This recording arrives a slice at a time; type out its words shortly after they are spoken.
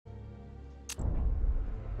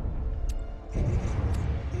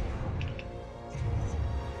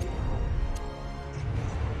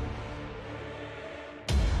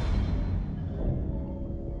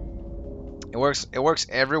It works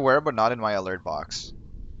everywhere, but not in my alert box.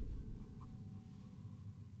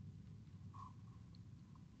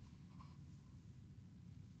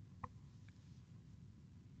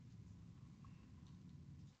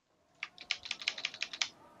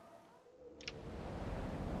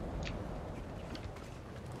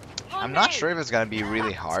 I'm not sure if it's gonna be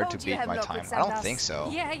really hard to beat my time. I don't think so.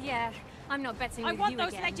 Yeah. I'm not betting with you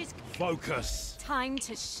again. Focus. Time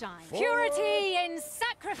to shine. Purity in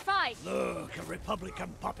sacrifice. Look, a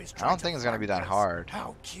Republican puppet's I don't think it's gonna be that hard.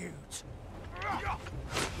 How cute.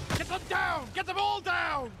 Get them down! Get them all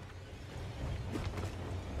down!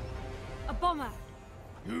 A bomber.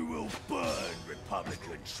 You will burn,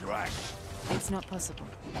 Republican trash. It's not possible.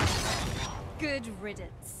 Good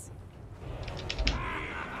riddance.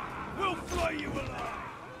 We'll flay you alive!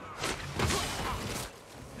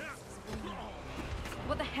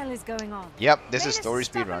 What the hell is going on? Yep, this is story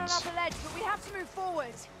speedruns. But we have to move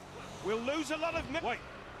forward. We'll lose a lot of men. Wait,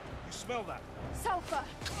 you smell that? Sulfur.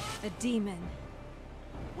 A demon.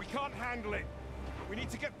 We can't handle it. We need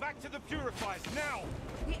to get back to the purifiers now.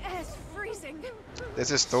 The air's freezing.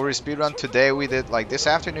 This is story speedrun. Today we did, like this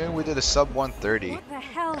afternoon, we did a sub 130. What the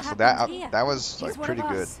hell So happened here? that was He's like one pretty of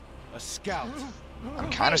good. us. A scout. I'm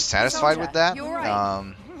kind of satisfied with that. You're right.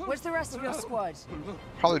 Um, Where's the rest of your squad?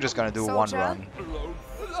 probably just gonna do one Soldier? run,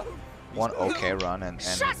 one okay run, and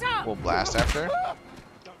Shut up! we'll blast after.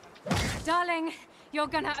 Darling, you're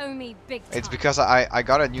gonna owe me big time. It's because I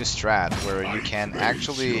got a new strat where you can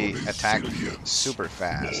actually attack super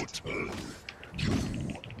fast. You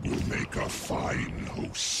will make a fine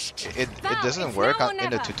host. It Val, doesn't it's work now or in the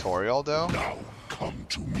never. tutorial though. Now come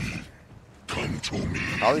to me. Come to me.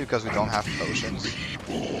 Probably because we don't have potions.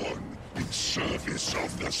 Reborn in service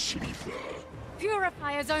of the Sleeper.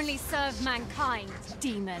 Purifiers only serve mankind,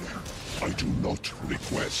 demon. I do not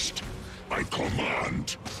request. I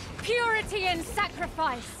command. Purity and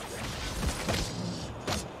sacrifice.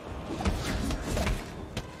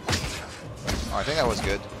 Oh, I think that was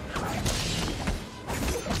good.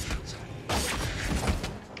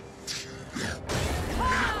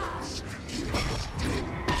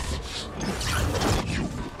 You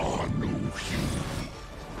are no hero,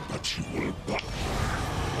 but you will not.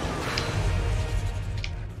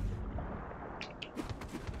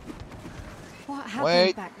 What happened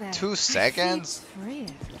Wait, back there? 2 My seconds? feet's freer.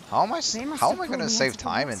 How am I They must how have am I pulled gonna me save out of the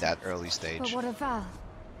time in water. that early But stage? what of Val?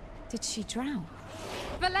 Did she drown?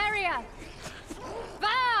 Valeria!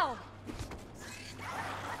 Val!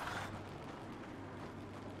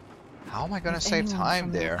 How am I gonna If save anyone time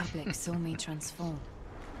from the there? Republic saw me transform.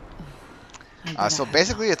 So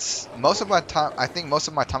basically, it's most of my time. I think most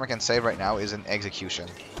of my time I can save right now is in execution.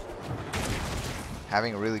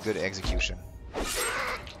 Having really good execution.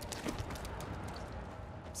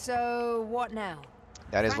 So what now?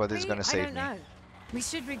 That is what is Frankly, gonna I save don't me. know. We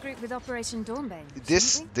should regroup with Operation Dawnbane.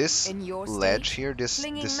 This In your ledge state? here, this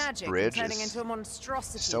Slinging magic and bridge turning is into a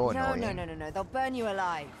monstrosity. so No, annoying. no. They'll burn you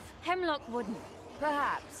alive. Hemlock wouldn't.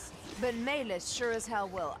 Perhaps. But Maylis sure as hell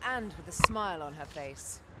will, and with a smile on her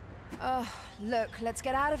face. Oh, look, let's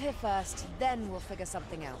get out of here first, then we'll figure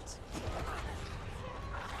something out.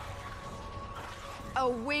 A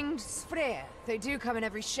winged Sprea. They do come in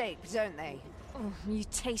every shape, don't they? Oh,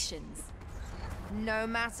 mutations. No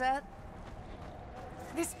matter.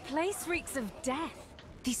 This place reeks of death.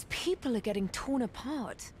 These people are getting torn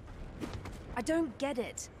apart. I don't get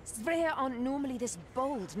it. Sprea aren't normally this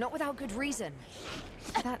bold, not without good reason.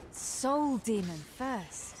 That soul demon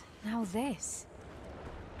first. Now this.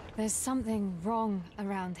 There's something wrong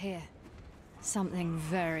around here. Something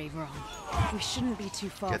very wrong. We shouldn't be too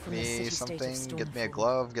far Get from the me city-state of something. Get me a Stormfall.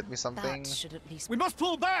 glove. Get me something. That should at least We must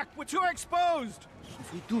pull back! We're too exposed!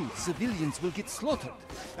 If we do, civilians will get slaughtered.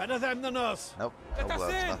 Better them than us! Nope. No Let us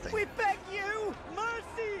gloves. in! Nothing. We beg you!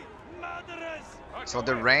 Mercy! Murderers! So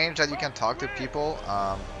the range that you can talk to people.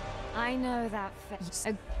 I know that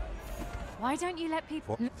why don't you let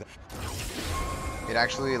people... It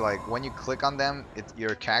actually, like, when you click on them,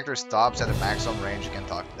 your character stops at the maximum range you can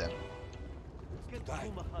talk to them.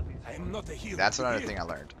 I am not a hero. That's another thing I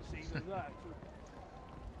learned.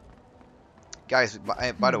 Guys,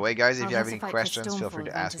 by the way, guys, if I'll you have have any to fight for questions, feel free Stormfall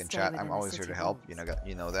to than ask to in stay chat. within I'm the always here city to help. walls.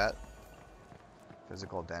 You know that.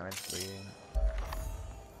 Physical damage, bleeding.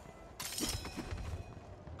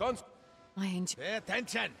 My angel... Pay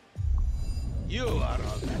attention! You are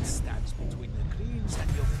all that stands between the creams and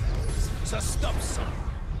your fellows. So stop, son.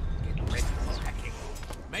 Get ready for hacking.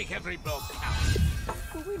 Make every blow count.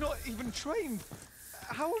 But we're not even trained.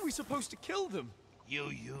 How are we supposed to kill them? You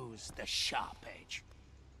use the sharp edge.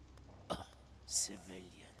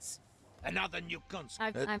 Civilians. Another new console.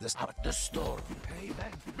 I'm Stop the storm. Hey,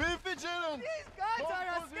 man. Be vigilant! These guys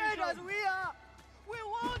are as scared as we are! We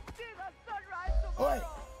won't see the sunrise Oi,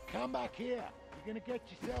 tomorrow! come back here. You're gonna get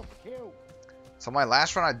yourself killed. So my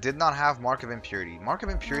last run, I did not have Mark of Impurity. Mark of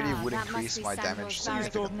Impurity Ah, would that must increase be my Sandor's damage barrack.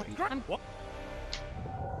 significantly.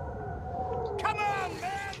 Come on,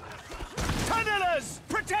 men! Tunnelers!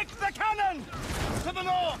 Protect the cannon! To the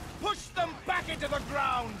north! Push them back into the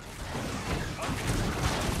ground!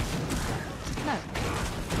 no.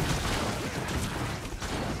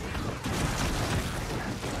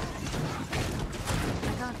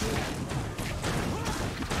 I can't do that.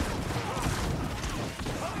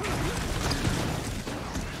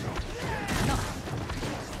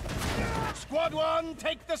 Squad 1,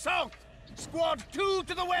 take the south! Squad 2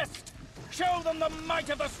 to the west! Show them the might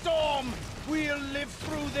of the storm! We'll live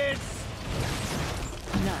through this!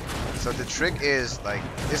 No. So the trick is, like,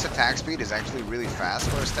 this attack speed is actually really fast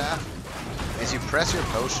for a staff. As you press your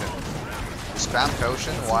potion, you spam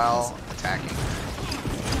potion while attacking,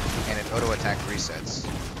 and it auto attack resets.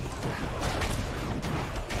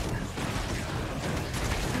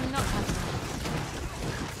 Not happening.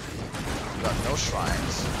 You got no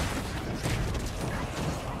shrines.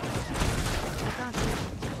 I can't do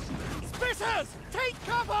it. Spissers! Take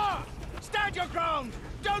cover! Stand your ground!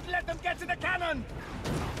 Don't let them get to the cannon!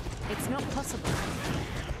 It's not possible.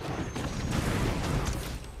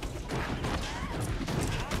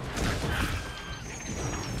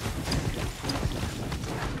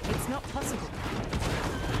 It's not possible.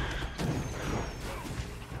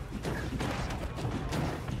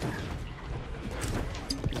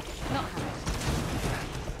 Not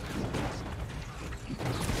happening.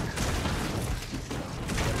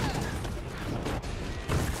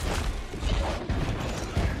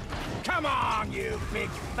 Come on, you big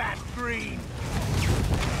fat green!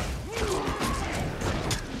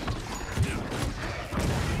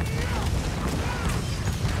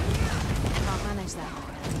 Can't manage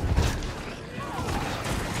that.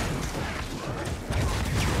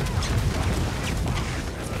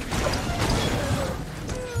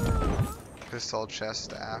 Pistol, chest,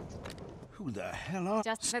 staff. Who the hell are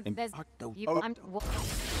Just there's you. Oh.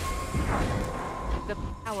 The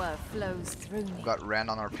power flows through me. We got Ren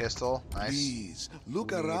on our pistol. Nice. Please,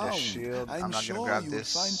 look We need a around. shield. I'm I'm not gonna sure grab you'll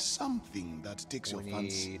this. find something that takes We your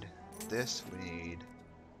fancy. need this. We need.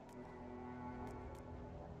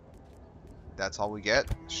 That's all we get?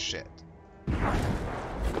 Shit.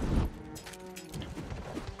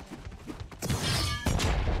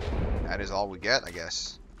 That is all we get, I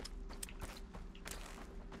guess.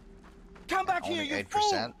 Come back Only here, you 8%.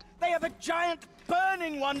 fool! They have a giant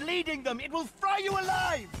burning one leading them! It will fry you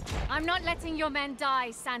alive! I'm not letting your men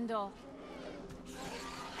die, Sandor.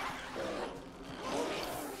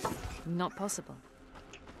 Not possible.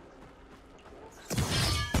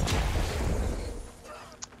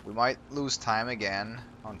 We might lose time again,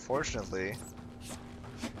 unfortunately.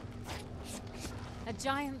 A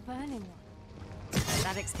giant burning one.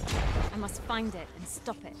 I must find it and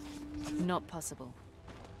stop it. Not possible.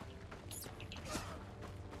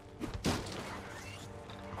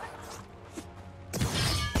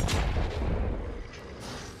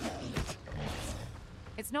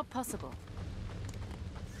 It's not possible.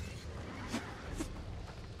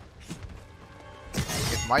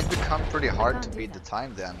 It might become pretty hard can't to do beat the that.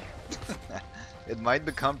 time then. It might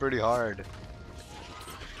become pretty hard.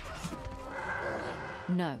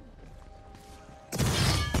 No.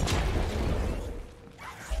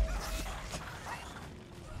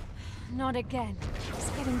 Not again. It's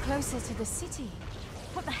getting closer to the city.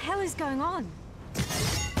 What the hell is going on?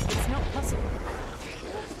 It's not possible.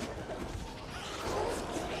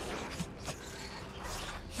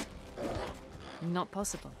 Not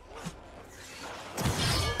possible.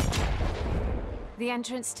 The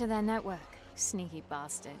entrance to their network. Sneaky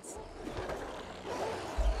bastards.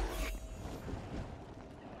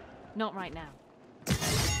 Not right now.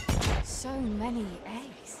 So many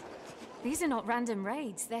eggs. These are not random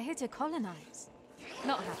raids. They're here to colonize.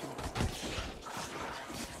 Not happening.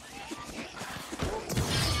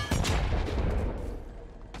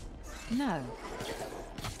 No.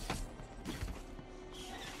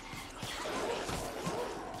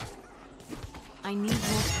 I need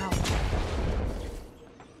more power.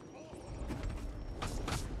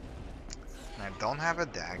 I don't have a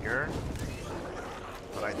dagger,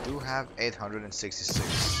 but I do have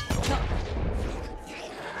 866. No.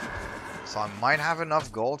 So I might have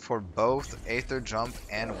enough gold for both Aether Jump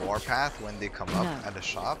and Warpath when they come up No. at the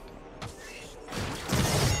shop.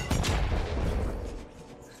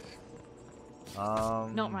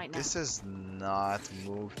 Not right now. This is not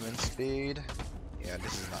movement speed. Yeah,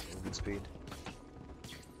 this is not movement speed.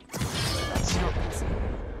 That's not possible.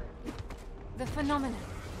 The phenomenon.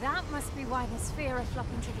 That must be why the sphere are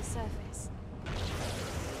flocking to the surface.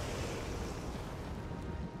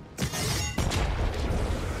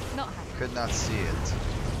 Not happening. Could not see it.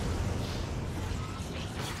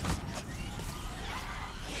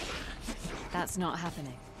 That's not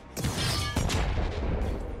happening.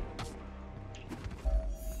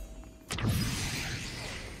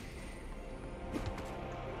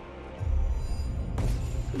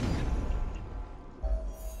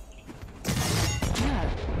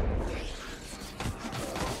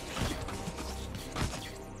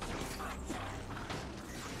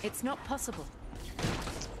 It's not possible.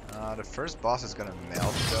 The first boss is gonna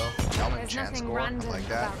melt though. Helmet There's chance nothing score random like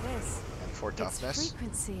that. about this. And 4 Its toughness.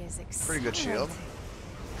 frequency is Pretty good shield.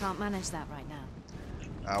 accelerating. Can't manage that right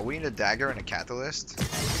now. We need a dagger and a catalyst to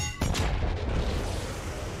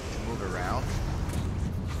move around.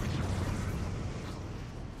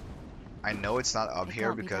 I know it's not up It here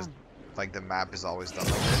can't be because done. like the map is always done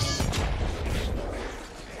like this.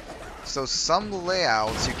 So some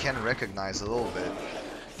layouts you can recognize a little bit.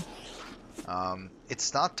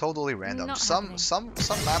 It's not totally random. Not Some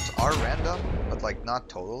happening. maps are random, but like not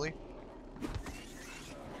totally.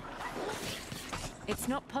 It's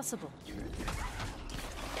not possible.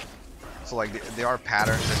 So like there are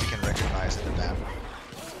patterns that you can recognize in the map.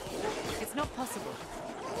 It's not possible.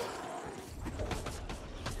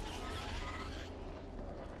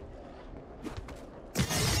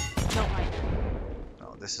 Not right now.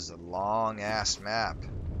 Oh, this is a long ass map.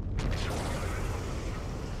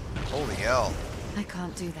 Holy hell. I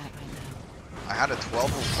can't do that right now. I had a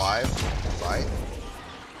 12:05 fight.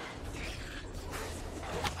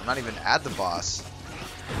 I'm not even at the boss.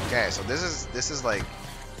 Okay, so this is like,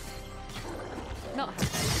 Not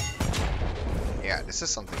happening. yeah, this is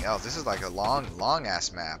something else. This is like a long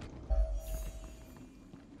ass map.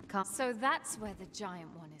 Can't. So that's where the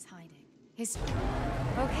giant one is hiding. His.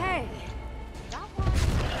 Okay. That one.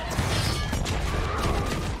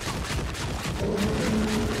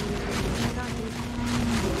 I can't do that.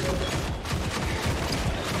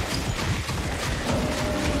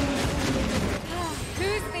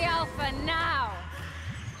 Who's the alpha now?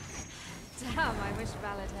 Damn, I wish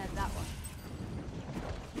Val had heard that one.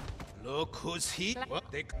 Look who's he. What?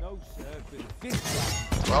 They No, sir, but this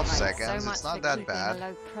 12 Right, seconds. so much It's not for that keeping bad. a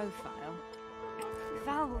low profile.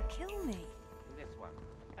 Val will kill me. This one.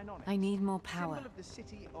 And on it. I need more power. Symbol of the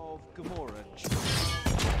city of Gomorrah.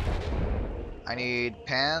 I need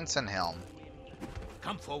pants and helm.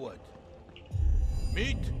 come forward.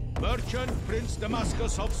 Meet Merchant Prince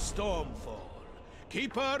Damascus of Stormfall,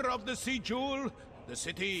 keeper of the sea jewel, the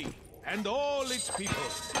city, and all its people.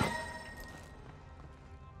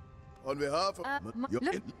 On behalf of Look,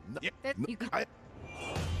 that you can...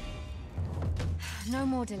 No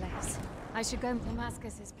more delays. I should go.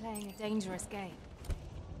 Damascus is playing a dangerous game.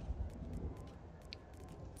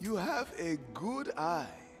 you have a good eye.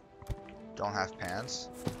 Don't have pants.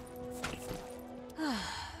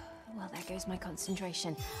 Well, there goes my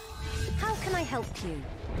concentration. How can I help you?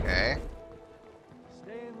 Okay.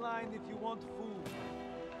 Stay in line if you want food.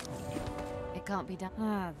 It can't be done.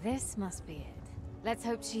 Ah, this must be it. Let's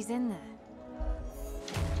hope she's in there.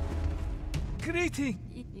 Greeting.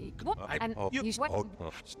 What? And you...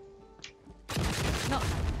 Not...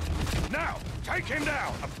 Now, take him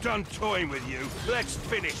down! I'm done toying with you. Let's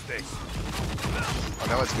finish this. Oh,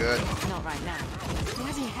 that was good. Not right now.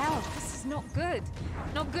 Bloody hell, this is not good.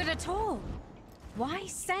 Not good at all. Why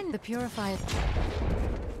send the purifier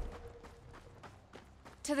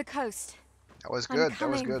to the coast? That was I'm good. That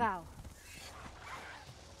was coming, good. Val.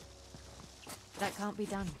 That can't be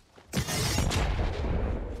done.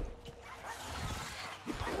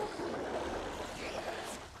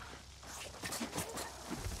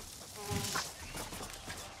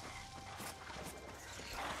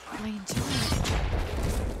 I enjoy it.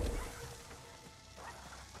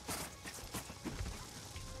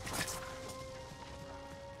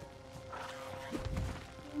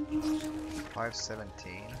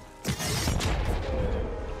 $5.17.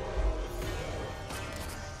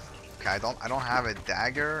 Okay, I don't have a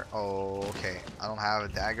dagger. Oh, okay. I don't have a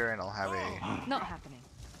dagger and I don't have a... Not happening.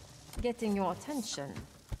 Getting your attention.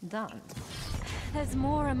 Done. There's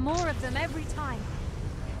more and more of them every time.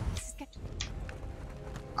 This is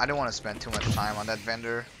I don't want to spend too much time on that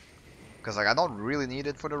vendor. Because like I don't really need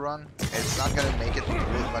it for the run. It's not gonna make it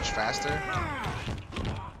really much faster.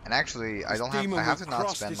 And actually I don't have I have to not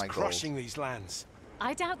spend my gold. Crushing these lands.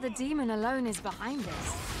 I doubt the demon alone is behind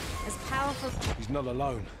this. As powerful... He's not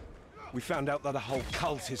alone. We found out that a whole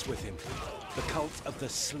cult is with him. The cult of the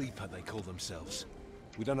Sleeper, they call themselves.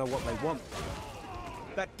 We don't know what they want.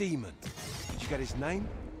 That demon, did you get his name?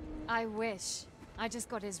 I wish. I just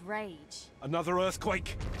got his rage. Another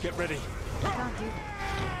earthquake. Get ready. I can't do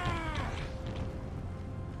that.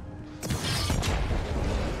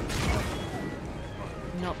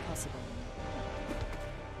 Not possible.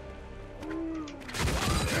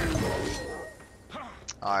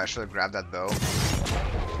 Oh, I should have grabbed that bow.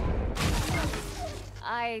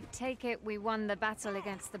 I take it we won the battle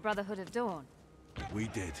against the Brotherhood of Dawn. We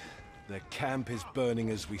did. Their camp is burning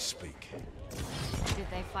as we speak. Did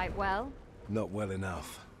they fight well? Not well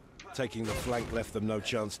enough. Taking the flank left them no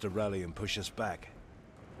chance to rally and push us back.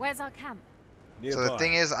 Where's our camp? Nearby. So the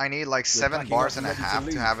thing is, I need like 7 bars and a half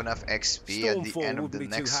to have enough XP at the end of the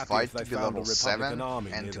next fight to be level 7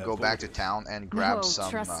 and to go back to town and grab No, some.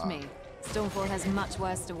 trust me. Stormfall has much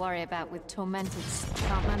worse to worry about with Tormented.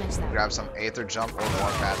 Can't manage that. Grab some Aether Jump or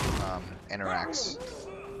Warpath interacts.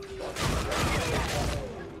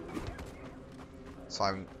 So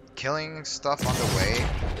I'm killing stuff on the way.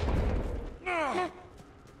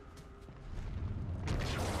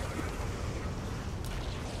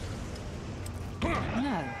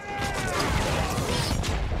 No.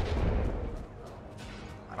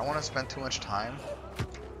 I don't want to spend too much time.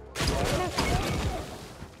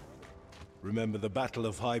 Remember the Battle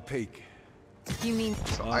of High Peak? You mean...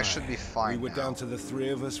 So I should be fine We were now. down to the 3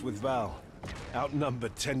 of us with Val.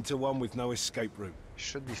 Outnumbered 10 to 1 with no escape route.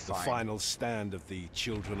 Should be The fine. final stand of the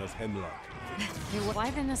Children of Hemlock. Why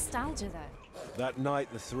the nostalgia, though? That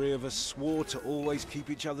night, the 3 of us swore to always keep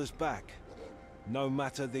each other's back. No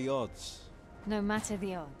matter the odds. No matter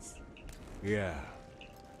the odds. Yeah.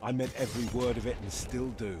 I meant every word of it and still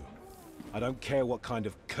do. I don't care what kind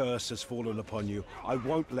of curse has fallen upon you. I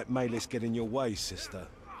won't let Malis get in your way, sister.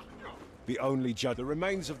 The only judge. The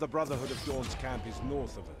remains of the Brotherhood of Dawn's camp is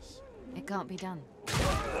north of us. It can't be done.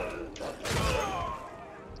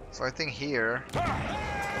 So I think here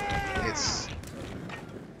it's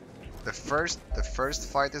the first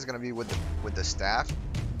fight is gonna be with the staff,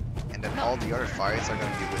 and then all the other fights are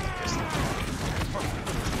gonna be with the pistol.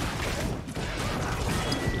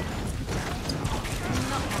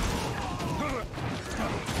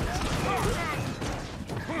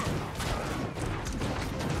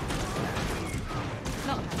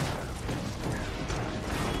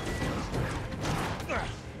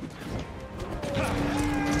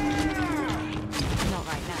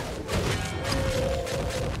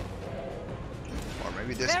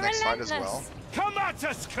 This next fight as well. Come at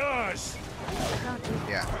us, curse!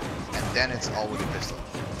 Yeah, and then it's all with the pistol.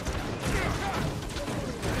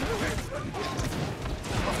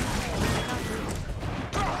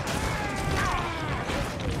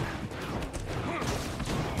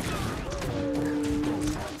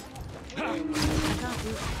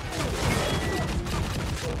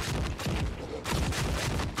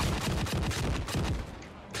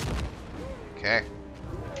 Okay.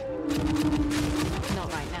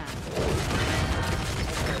 Not right now.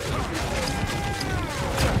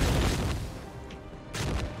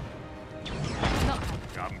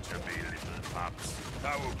 Come to me, little pups.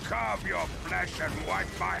 I will carve your flesh and wipe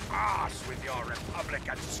my ass with your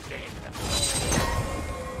Republican skin.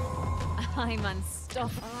 I'm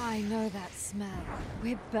unstoppable. Oh, I know that smell.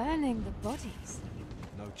 We're burning the bodies.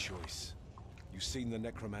 No choice. You've seen the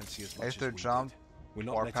necromancy as much Aether as we Jump. did. We're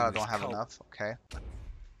not Warpath, letting I don't this have cult- enough. Okay.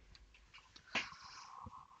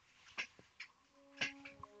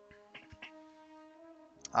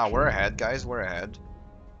 Ah, we're ahead, guys. We're ahead.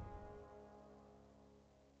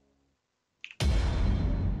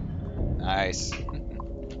 Nice.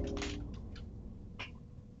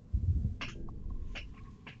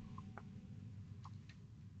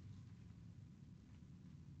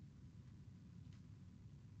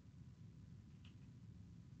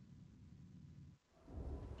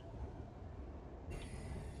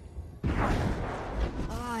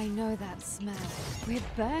 I know that smell. We're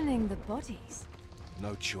burning the bodies.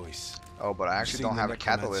 No choice. Oh, but I actually Seen don't the have a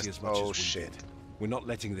necromancy catalyst. as much as Oh we shit. did. We're not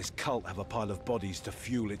letting this cult have a pile of bodies to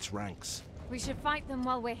fuel its ranks. We should fight them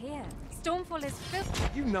while we're here. Stormfall is filled.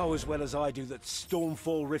 You know as well as I do that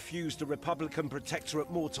Stormfall refused a Republican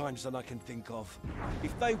protectorate more times than I can think of.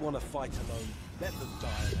 If they want to fight alone, let them die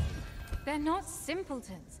alone. They're not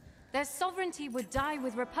simpletons. Their sovereignty would die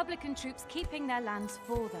with Republican troops keeping their lands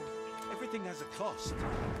for them. Everything has a cost.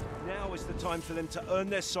 Now is the time for them to earn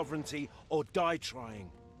their sovereignty or die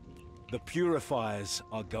trying. The Purifiers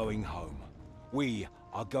are going home. We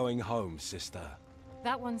are going home, sister.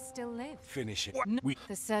 That one still lives. Finish it. No.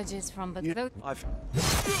 The surges from below. I've...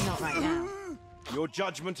 Not right now. Your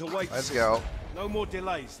judgment awaits. Let's go. No more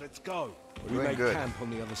delays. Let's go. We doing make good. camp on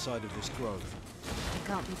the other side of this grove. It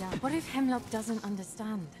can't be done. What if Hemlock doesn't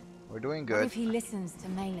understand? We're doing What good. if he listens to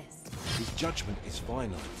Melis? His judgment is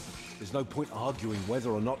final. There's no point arguing whether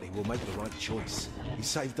or not he will make the right choice. He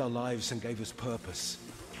saved our lives and gave us purpose.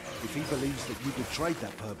 If he believes that you betrayed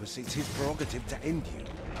that purpose, it's his prerogative to end you.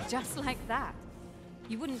 Just like that.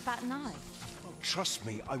 You wouldn't bat an eye. Oh, trust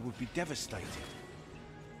me, I would be devastated.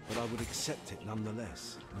 But I would accept it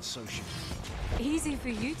nonetheless, and so should you. Easy for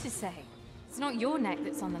you to say. It's not your neck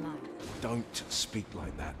that's on the line. Don't speak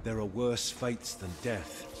like that. There are worse fates than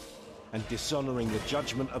death. And dishonoring the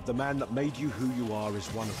judgment of the man that made you who you are is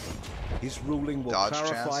one of them. His ruling will Dodge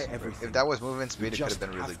clarify chance. everything. If that was movement speed, You it could just have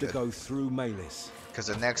been really have to good. go through Melis. Because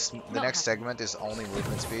the next segment is only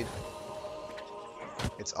movement speed.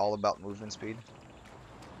 It's all about movement speed.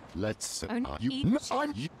 Let's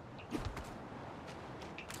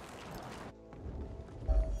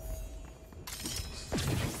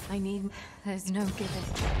I need... There's no giving.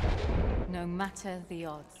 No matter the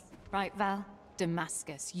odds. Right, Val?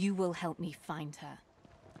 Damascus, you will help me find her.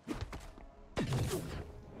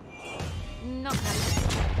 Not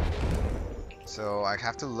happening. So I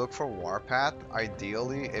have to look for Warpath.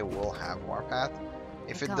 Ideally, it will have Warpath.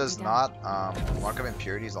 If it can't does be not, Mark of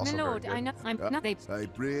Impurity is also My lord, very I good. know... I'm not... They... I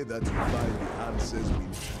pray that you find the answers we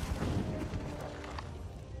need.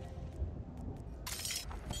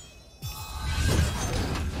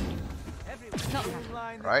 Not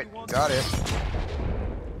happening. Right, you got it.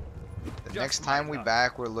 The next time we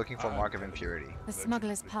back, we're looking for Mark of Impurity. The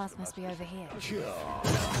smuggler's path must be over here.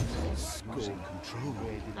 Losing control.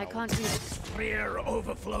 I can't do this. Fear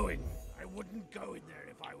overflowing. I wouldn't go in there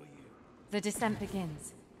if I were you. The descent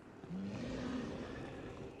begins.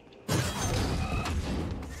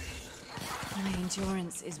 My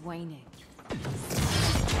endurance is waning.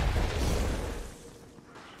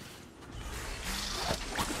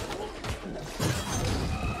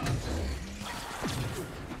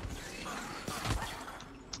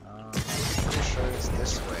 Pretty sure it's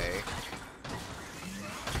this way.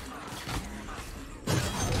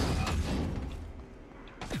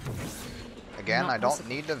 Again, Not I don't possible.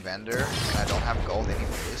 need the vendor, and I don't have gold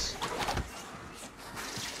anyways.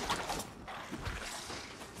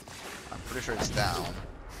 I'm pretty sure it's down.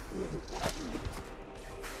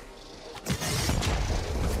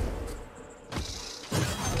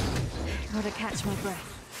 Gotta catch my breath.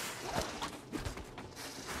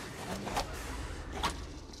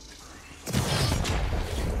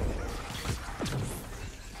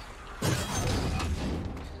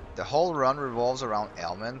 The whole run revolves around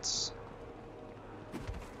ailments.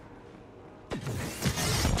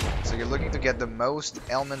 So you're looking to get the most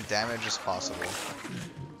ailment damage as possible.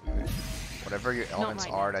 Whatever your ailments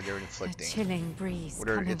right are now. that you're A inflicting. chilling breeze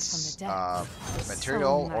Whether coming it's from the depths.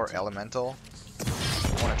 material Soul or magic. elemental.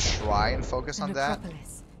 You want to try and focus The on that.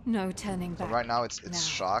 necropolis. No turning But back. right now it's Now.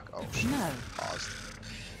 shock. Oh shit. No. Paused.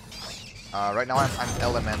 Right now I'm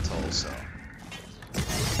elemental, so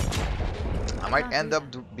I might can't end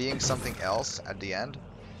do up being something else at the end.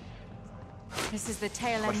 This is the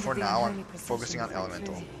tail But end for of the now, I'm unholy procession focusing on that went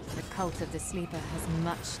elemental. through here. The cult of the sleeper has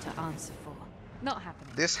much to answer for. Not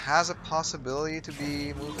happening. This has a possibility to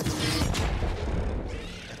be movement speed.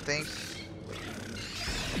 I think.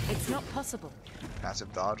 It's not possible.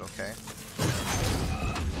 Passive dodge, okay.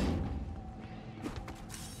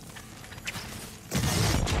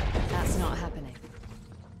 That's not happening.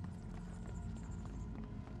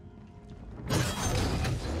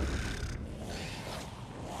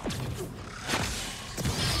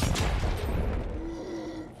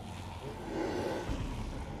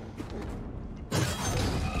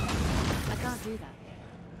 I can't do that.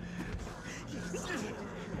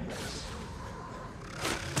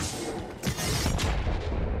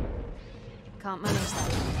 Can't manage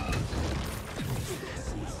that.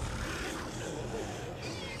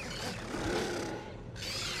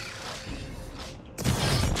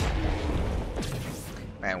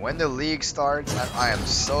 Man, when the league starts, I am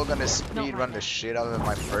so gonna speedrun right the now. shit out of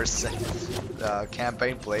my first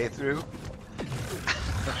campaign playthrough.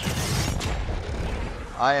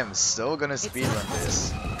 I am so gonna It's not speedrun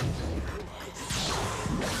this.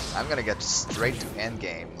 I'm gonna get straight to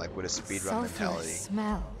endgame, like with a speedrun mentality. Sulphurous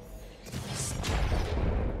smell.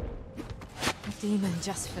 A demon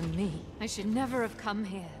just for me. I should never have come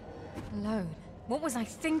here. Alone. What was I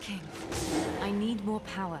thinking? I need more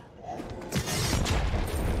power.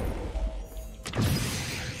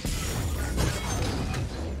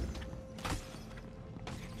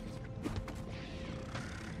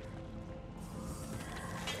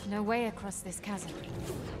 No way across this chasm.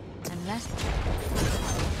 Unless...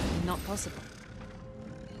 Not possible.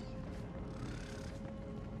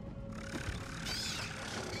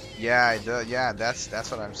 Yeah, it does. Yeah, that's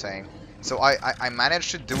what I'm saying. So I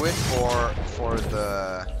managed to do it for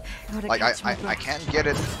the like I can't get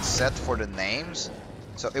it set for the names,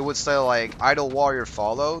 so it would say like Idle Warrior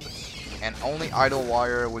followed, and only Idle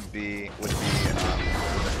Warrior would be the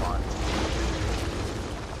font.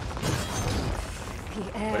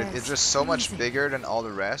 But it's just so much bigger than all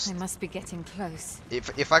the rest. I must be getting close.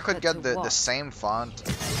 If I could But get to the what? same font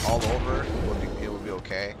all over, it would be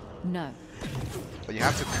okay. No. But you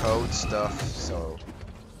have to code stuff, so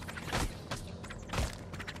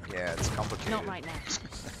yeah, it's complicated. Not right now. It's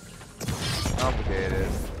complicated.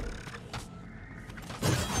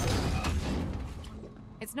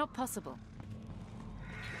 It's not possible.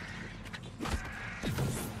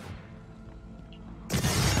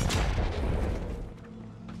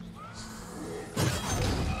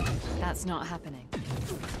 That's not happening.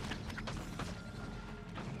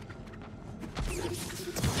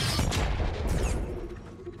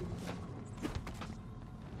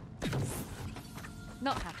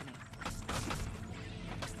 Not happening.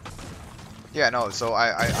 Yeah, no, so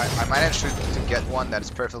I managed to get one that's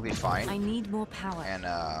perfectly fine. I need more power. And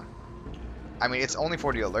I mean, it's only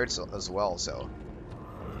for the alerts as well, so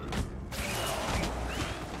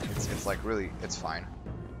it's like really, it's fine.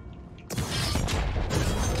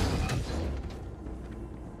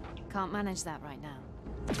 Can't manage that right now.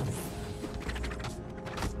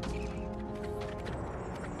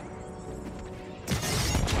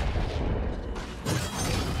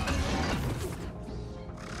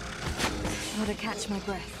 Gotta catch my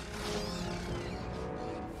breath.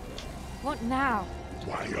 What now?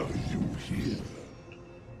 Why are you here?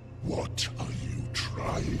 What are you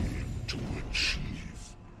trying to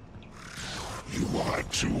achieve? You are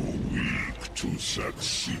too weak to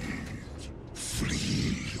succeed.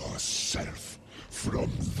 Free yourself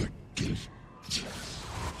from the guilt.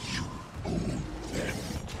 You owe them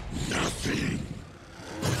nothing.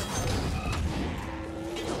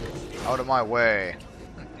 Out of my way.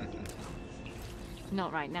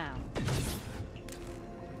 Not right now.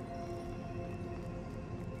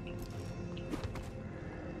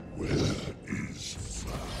 Where is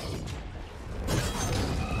Val?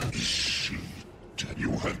 Is she dead?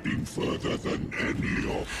 You have been further than any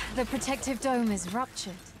of... The protective dome is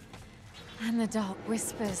ruptured. And the dark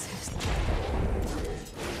whispers have...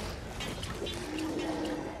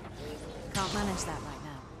 Can't manage that right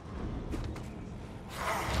now.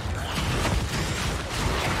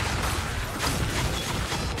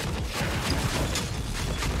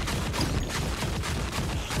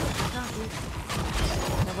 Can't do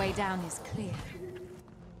that. The way down is clear.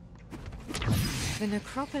 The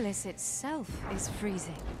necropolis itself is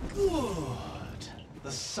freezing. Good.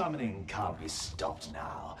 The summoning can't be stopped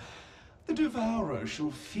now. The devourer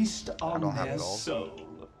shall feast on their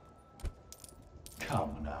soul.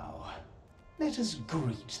 Come now. Let us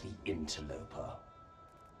greet the interloper.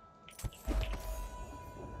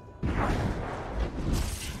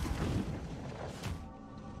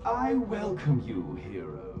 I welcome you,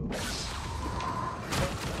 hero.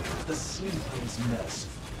 The sleeper is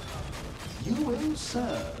merciful. You will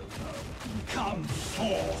serve. Come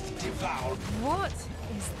forth, devoured. What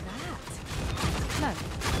is that? No.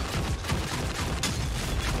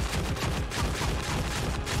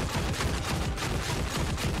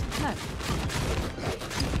 No.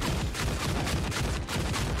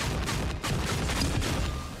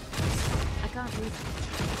 I can't read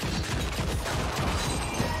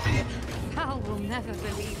it. Hal will never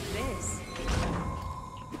believe this.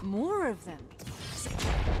 More of them.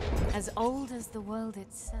 As old as the world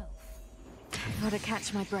itself. Gotta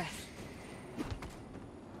catch my breath.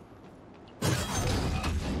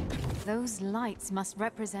 Those lights must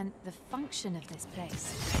represent the function of this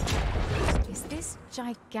place. Is this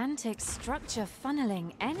gigantic structure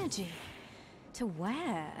funneling energy? To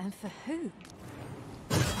where and for who?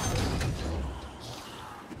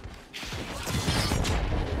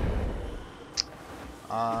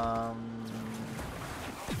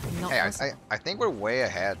 Hey, I think we're way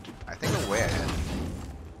ahead. I think we're way ahead.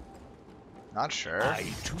 Not sure. I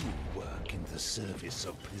too work in the service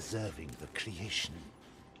of preserving the creation.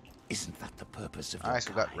 Isn't that the purpose of your Nice,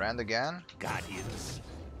 we got Rand again. Guardians?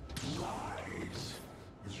 Lies.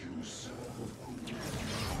 You serve your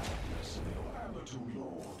amateur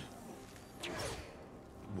lord.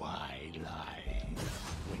 Why lie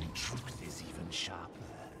when truth is even sharper?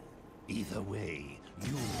 Either way,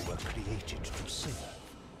 you were created to serve.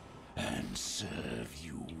 And serve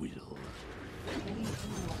you will.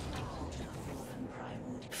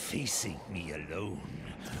 Facing me alone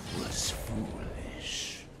was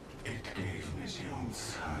foolish. It gave Miss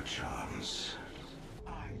Youngs her chance.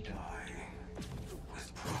 I die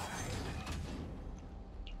with pride.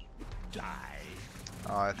 die.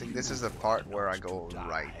 I think this is the part where I go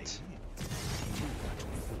right.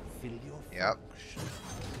 Fulfill your Yep. function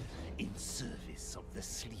in service of the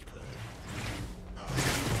sleeper.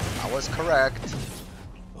 I was correct.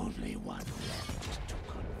 Only one left to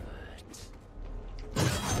convert.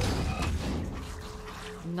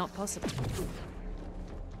 Not possible.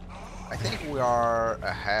 I think we are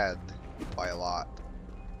ahead by a lot.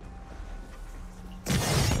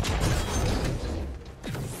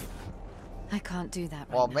 I can't do that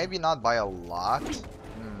right Well, now. maybe not by a lot.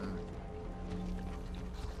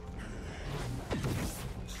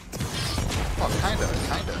 Well, kinda.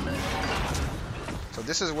 So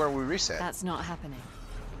this is where we reset. That's not happening.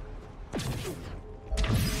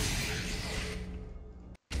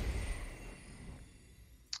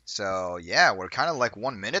 So yeah, we're kind of like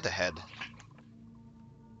 1 minute ahead.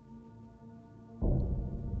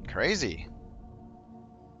 Crazy.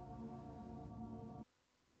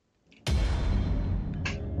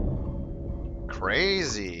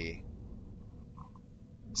 Crazy.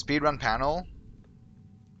 Speedrun panel.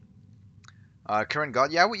 Current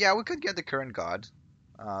god. Yeah, we could get the current god.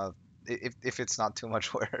 If it's not too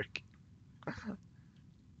much work.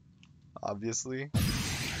 Obviously.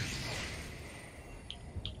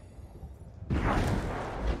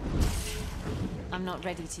 I'm not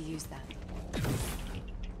ready to use that.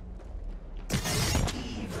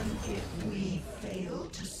 Even if we fail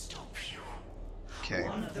to stop you, Okay.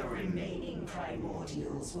 one of the remaining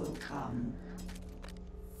primordials will come.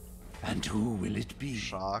 And who will it be?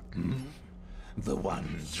 Shock. The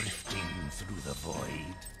one drifting through the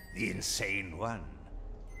void? The insane one?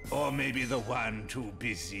 Or maybe the one too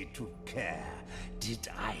busy to care? Did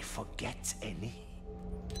I forget any?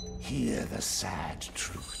 Hear the sad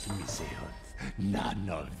truth, Miseoth. None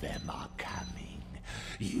of them are coming.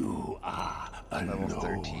 You are alone. Level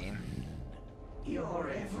 13. Your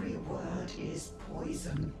every word is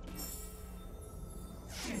poison.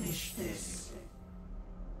 Finish this.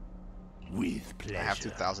 With pleasure. I have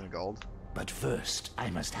 2,000 gold. But first, I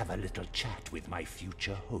must have a little chat with my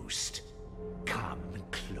future host. Come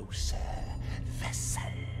closer, vessel.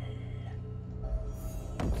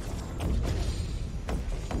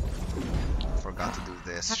 Forgot to do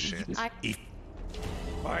this shit. If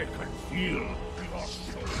I can feel your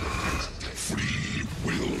soul. Free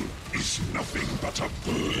will is nothing but a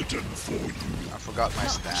burden for you. I forgot my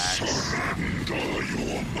stacks. Surrender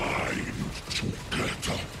your mind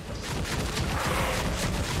together.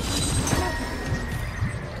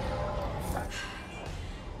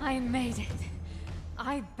 I made it.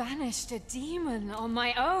 I banished a demon on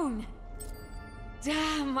my own.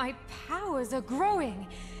 Damn, my powers are growing.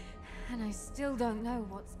 And I still don't know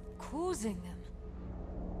what's causing them.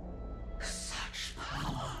 Such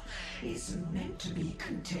power is meant to be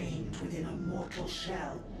contained within a mortal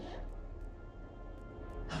shell.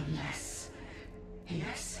 Unless,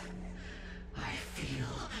 yes, I feel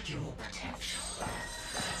your potential.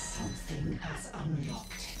 Something has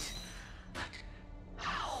unlocked it. But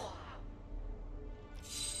how?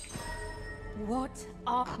 What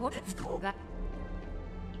that?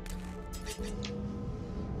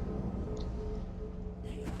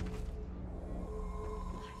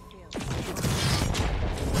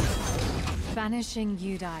 Banishing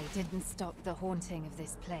Udai didn't stop the haunting of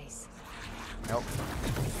this place. Nope.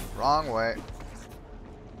 Wrong way.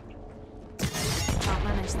 Can't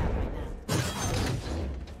manage that right now.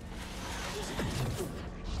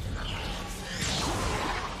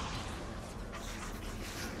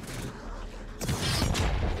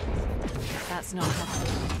 That's not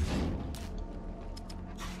happening.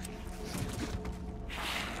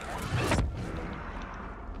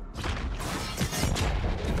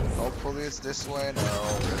 Hopefully it's this way. No.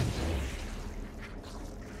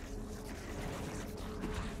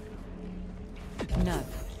 No.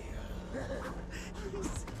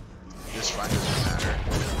 This shrine doesn't matter.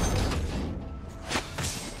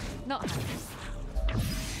 Not happening.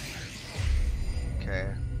 Okay.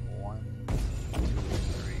 1, 2,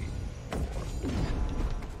 3.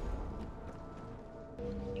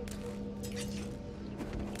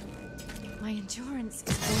 My endurance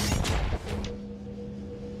is going.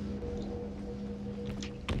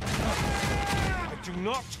 Do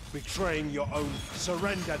not betraying your own.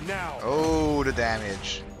 Surrender now. Oh, the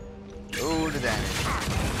damage. Oh, the damage.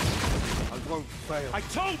 I won't fail. I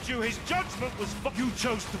told you his judgment was. You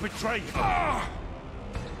chose to betray him.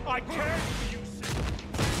 I care for you.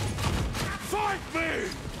 Fight me!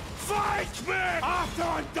 Fight me! After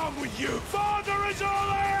I'm done with you, Father is all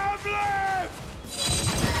I have left.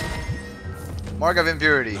 Mark of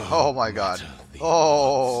impurity. Oh my god.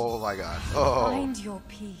 Oh my god. Oh. Find your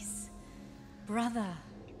peace, brother.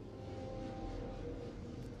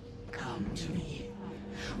 Come to me.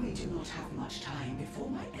 We do not have much time before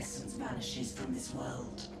my essence vanishes from this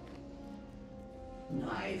world.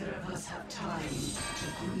 Neither of us have time to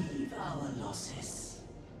grieve our losses.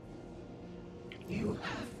 You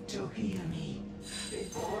have to hear me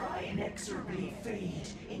before I inexorably fade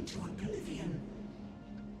into oblivion.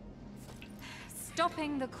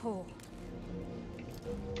 Stopping the core.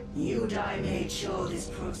 I made sure this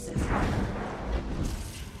process.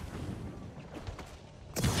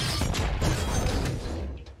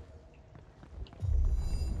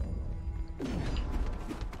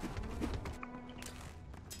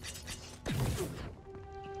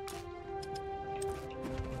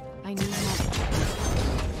 I need more.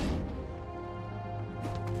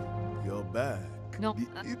 You're back. No,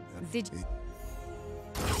 did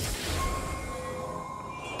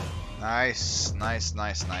Nice, nice,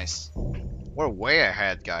 nice, nice. We're way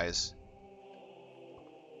ahead, guys.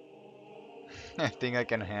 I think I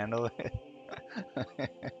can handle it.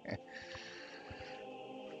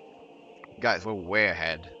 Guys, we're way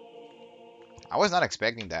ahead. I was not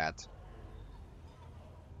expecting that.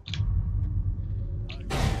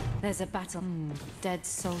 There's a battle. Dead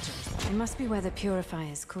soldiers. It must be where the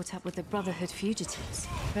Purifiers caught up with the Brotherhood fugitives.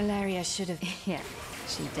 Valeria should have... Yeah,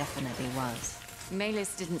 she definitely was.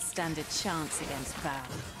 Malis didn't stand a chance against Val.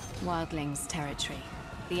 Wildlings' territory.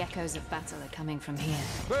 The echoes of battle are coming from here.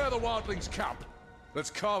 They're the Wildlings' camp.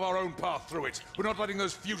 Let's carve our own path through it. We're not letting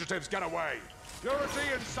those fugitives get away. Purity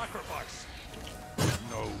and sacrifice.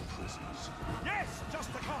 No prisoners. Yes,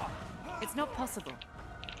 just the car. It's not possible.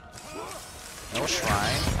 No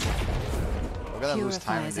shrine. We're gonna lose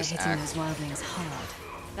time in Purifiers this are hitting act. those Wildlings hard.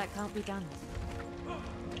 That can't be done.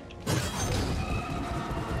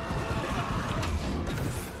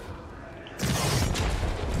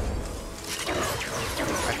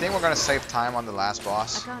 I think we're gonna save time on the last I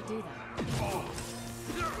boss. can't do that.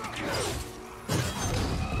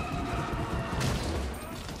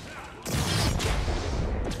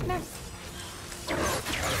 No.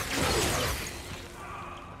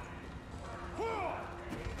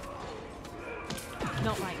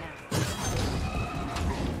 Not right now.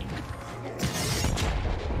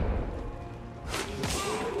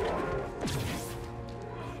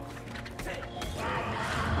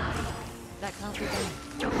 That can't be done.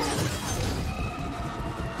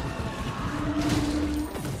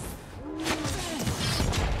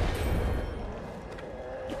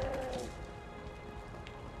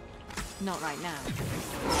 Not right now.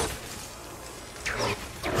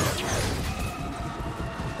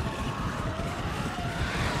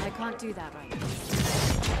 I can't do that right now.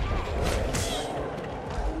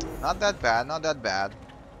 Not that bad, not that bad.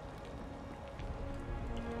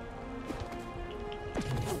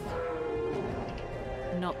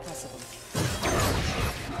 Not possible.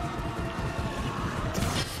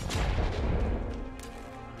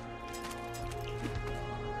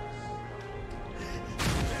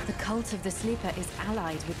 The cult of the Sleeper is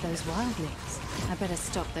allied with those wildlings. I better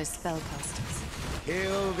stop those spellcasters.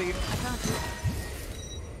 Kill the... I can't do it.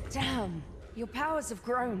 Damn, your powers have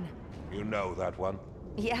grown. You know that one.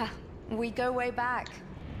 Yeah, we go way back.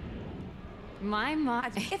 My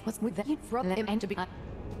mind. It was with the from them to be.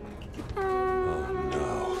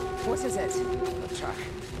 What is it? Attack.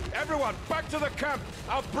 Everyone, back to the camp!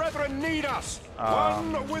 Our brethren need us!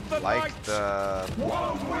 One with the like lights! the...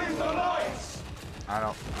 One with the lights! I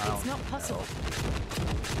don't... It's not possible.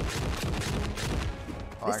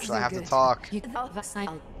 Oh, actually, I have to talk. Okay.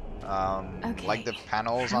 Like the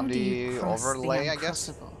panels How on do you the cross overlay, the I guess.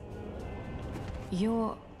 uncrossable?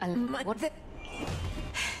 You're a... What the...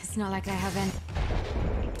 It's not like I have any...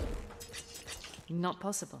 Not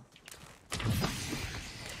possible.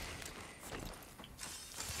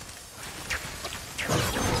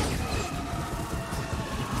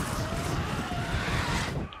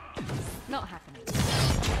 Not happening.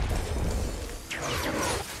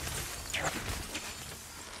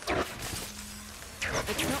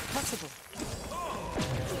 It's not possible.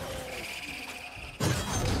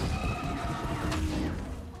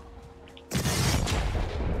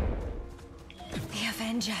 The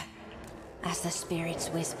Avenger, as the spirits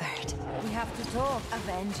whispered. We have to talk,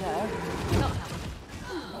 Avenger. Not happening.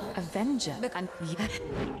 Avenger? And...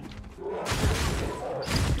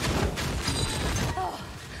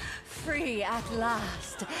 Free at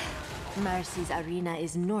last. Mercy's arena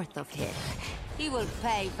is north of here. He will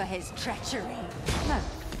pay for his treachery. No.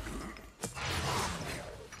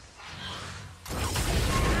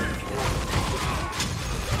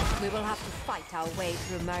 We will have to fight our way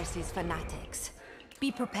through Mercy's fanatics.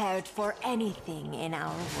 Be prepared for anything in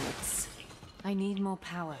our woods. I need more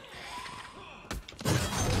power.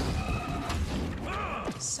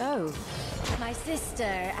 So, my sister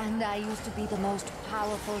and I used to be the most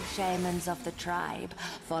powerful shamans of the tribe,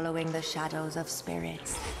 following the shadows of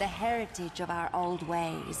spirits, the heritage of our old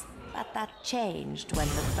ways. But that changed when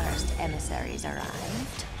the first emissaries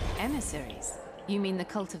arrived. Emissaries? You mean the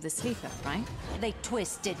cult of the sleeper, right? They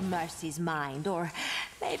twisted Mercy's mind, or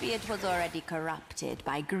maybe it was already corrupted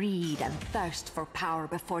by greed and thirst for power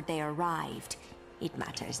before they arrived. It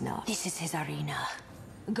matters not. This is his arena.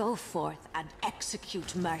 Go forth and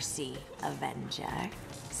execute Mercy, Avenger.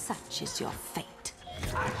 Such is your fate.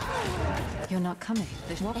 You're not coming.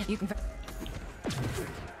 There's what you can...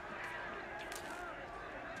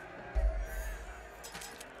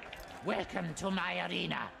 Welcome to my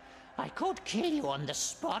arena. I could kill you on the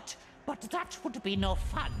spot, but that would be no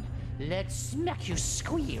fun. Let's make you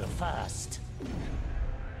squeal first.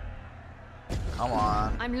 Come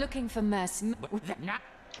on. I'm looking for Mercy.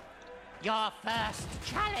 Your first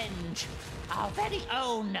challenge, our very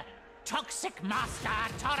own Toxic Master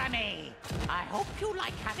Torame. I hope you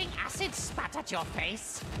like having acid spat at your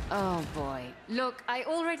face. Oh boy. Look, I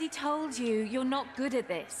already told you, you're not good at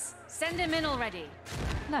this. Send him in already.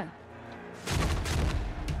 No.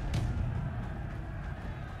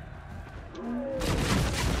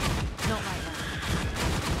 Not right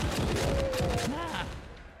now.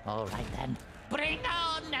 All right then. Bring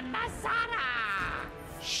on Mazara!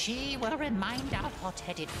 She will remind our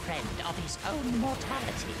hot-headed friend of his own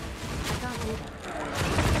mortality. I can't do that.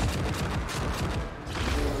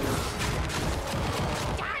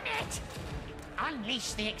 Damn it!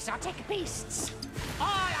 Unleash the exotic beasts. All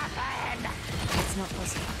of them! It's not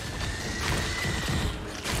possible.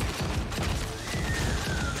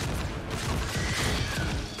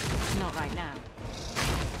 Not right now.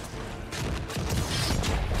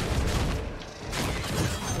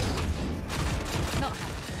 Not happening.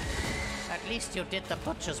 At least you did the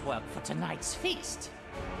butcher's work for tonight's feast.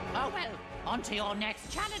 Oh well, on to your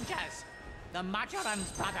next challengers. The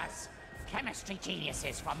Majorans brothers. Chemistry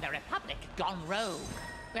geniuses from the Republic gone rogue.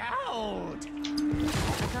 Behold! I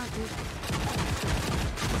can't do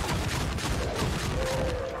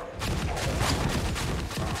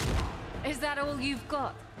that. Is that all you've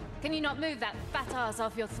got? Can you not move that fat ass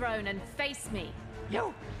off your throne and face me?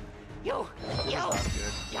 You! Your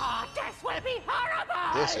death will be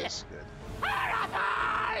horrible! This is good.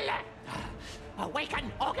 Horrible!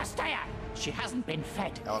 Awaken, Augustea! She hasn't been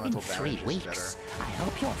fed Elemental in 3 weeks. Better. I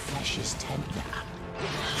hope your flesh is tender.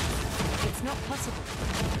 It's not possible.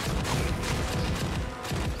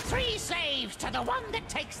 3 slaves to the one that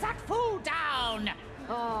takes that fool down!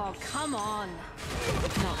 Oh, come on.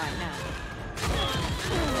 Not right now.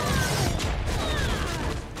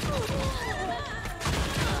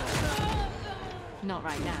 Not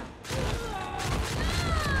right now.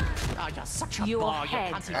 Oh, you're such a Your bore, head.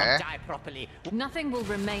 you can't even die properly. Nothing will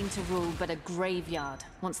remain to rule but a graveyard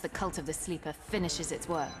once the cult of the sleeper finishes its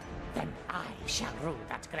work. Then I shall rule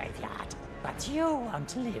that graveyard, but you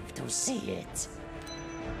won't live to see it.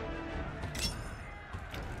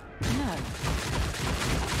 No.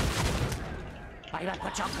 I will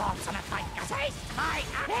put your corpse on a fight, Gazette! I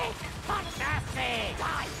am it! But mercy!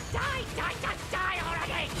 Die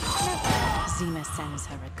already! Zima sends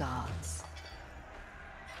her regards.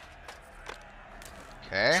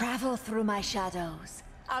 Okay. Travel through my shadows.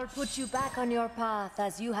 I'll put you back on your path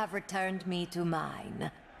as you have returned me to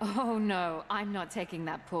mine. Oh no, I'm not taking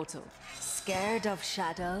that portal. Scared of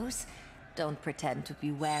shadows? Don't pretend to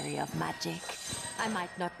be wary of magic. I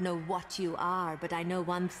might not know what you are, but I know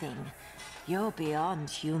one thing. You're beyond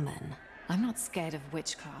human. I'm not scared of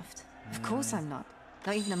witchcraft. Of course I'm not.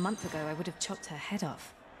 Not even a month ago I would have chopped her head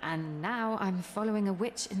off. And now I'm following a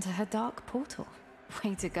witch into her dark portal.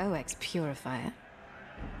 Way to go, ex-purifier.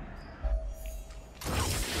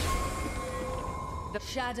 The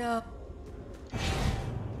shadow.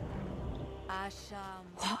 Asham.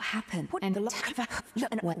 What happened? And the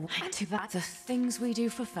things we do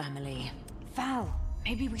for family. Val,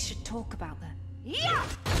 maybe we should talk about them. Yeah!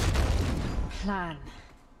 Plan.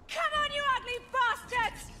 Come on, you ugly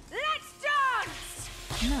bastards! Let's dance!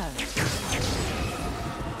 No.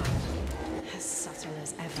 As subtle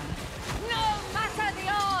as ever. No matter the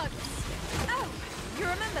odds! Oh, you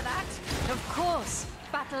remember that? Of course.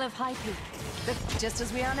 Battle of High Peak. Just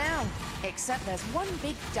as we are now. Except there's one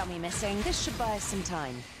big dummy missing. This should buy us some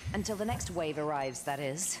time. Until the next wave arrives, that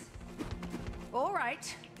is. All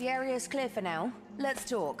right. The area's clear for now. Let's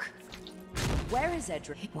talk. Where is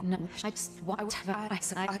Edric? No, I just want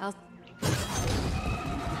I'll...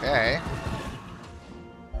 Okay.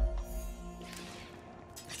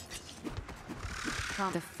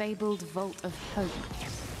 The fabled Vault of Hope.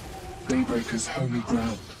 Daybreaker's holy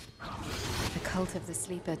ground. The cult of the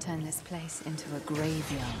Sleeper turned this place into a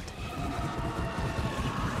graveyard.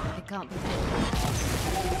 It can't be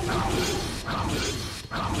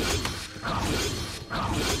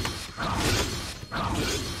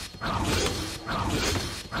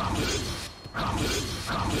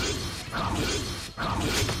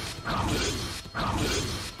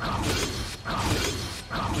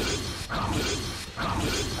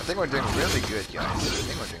I think we're doing really good, guys. I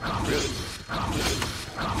think we're doing really good.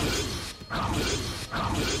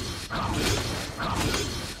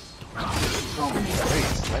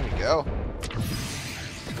 Please, let me go.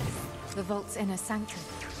 The vault's inner sanctum.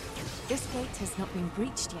 This gate has not been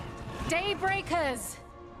breached yet. Daybreakers!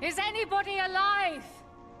 Is anybody alive?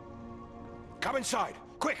 Come inside,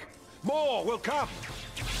 quick! More will come!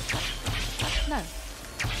 No.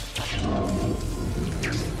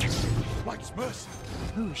 Light's Mercy.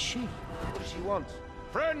 Who is she? What does she want?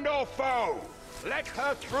 Friend or foe? Let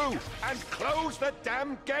her through and close the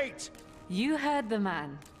damn gate! You heard the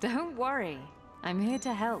man. Don't worry. I'm here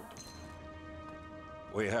to help.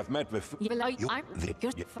 We have met before.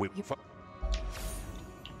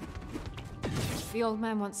 The old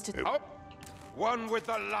man wants to... Up! One with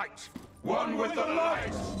the light! One with the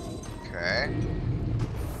light! Okay.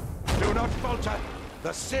 Do not falter!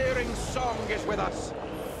 The searing song is with us!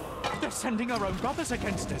 They're sending our own brothers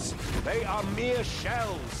against us. They are mere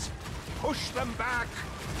shells. Push them back!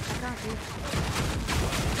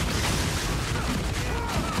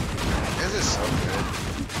 This is so good.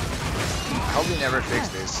 I hope they never fix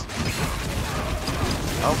this.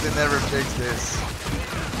 I hope they never fix this.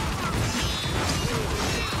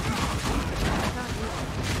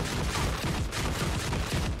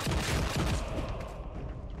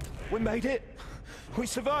 We made it! We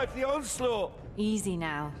survived the onslaught! Easy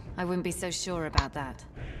now. I wouldn't be so sure about that.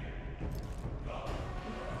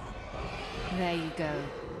 There you go.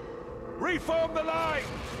 Reform the line!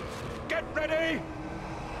 Get ready!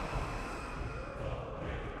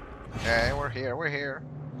 Okay, we're here, we're here.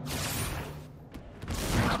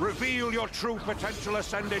 Reveal your true potential,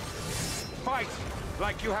 Ascended. Fight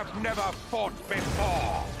like you have never fought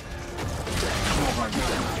before.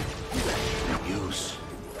 Use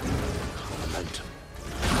momentum.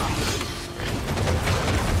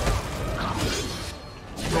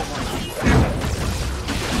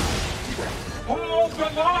 Hold the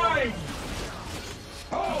line!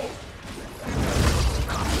 Hold!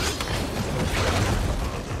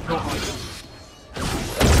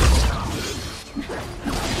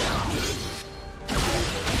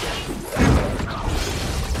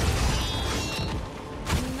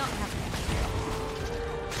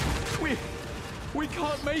 We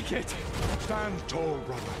can't make it. Stand tall,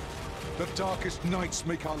 brother. The darkest nights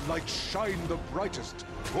make our light shine the brightest.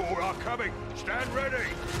 More are coming. Stand ready.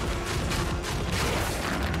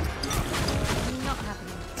 Not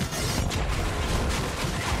happening.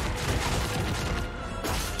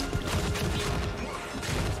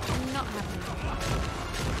 Not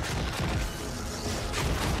happening.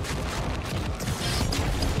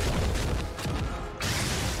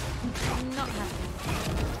 Not happening.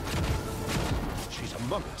 She's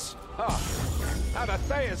among us. Ah,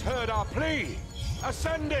 Anathea's heard our plea.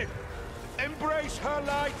 Ascended. Embrace her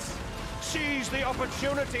light. Seize the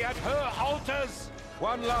opportunity at her altars.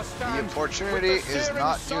 One last stand. The opportunity is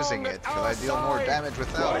not using it, because I deal more damage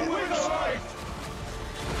without it.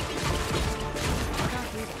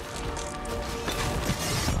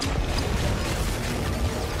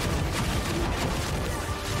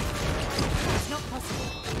 It's not possible.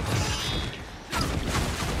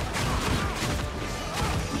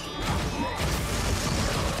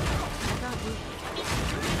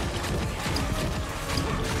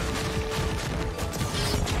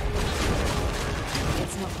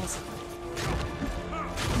 It's not possible.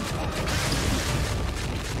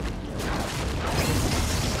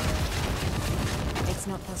 It's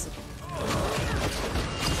not possible.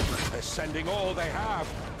 They're sending all they have.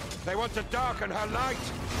 They want to darken her light.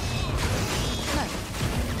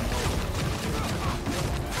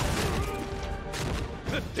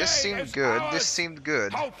 This seemed good. This seemed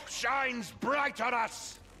good. Hope shines bright on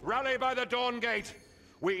us. Rally by the Dawn Gate.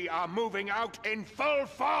 We are moving out in full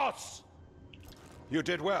force. You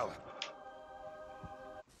did well.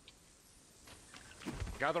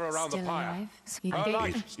 Gather around Still the pyre. alive? Her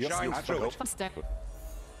light shines through it.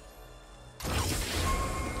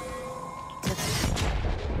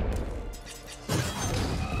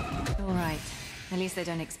 All right. At least they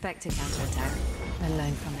don't expect a counterattack, let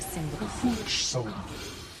alone from a symbol. Foolish soul.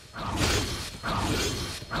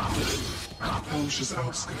 Helish's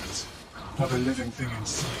outskirts. Not a living thing in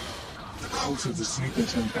sight. The cult of the sneaker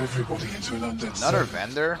turned everybody into an undead Another servant.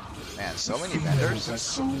 vendor? Man, so many Females vendors. as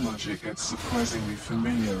soul magic gets surprisingly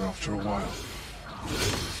familiar after a while.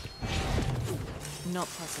 Not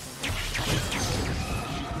possible.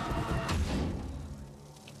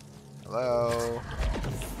 Hello.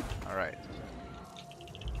 Alright.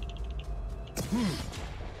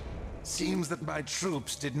 Seems that my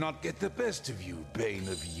troops did not get the best of you, Bane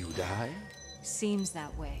of Udai. Seems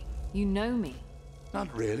that way. You know me.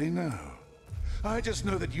 Not really, no. I just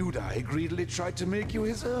know that Udai greedily tried to make you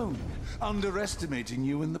his own, underestimating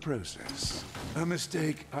you in the process. A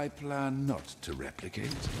mistake I plan not to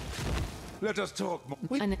replicate. Let us talk more.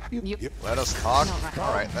 Let us talk?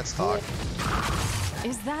 Alright, let's talk.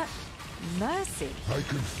 Is that mercy? I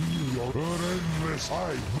can feel your endless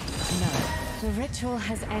eye. No. The ritual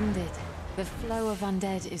has ended. The flow of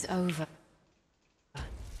undead is over.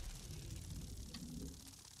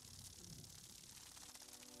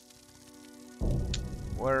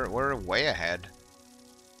 We're way ahead.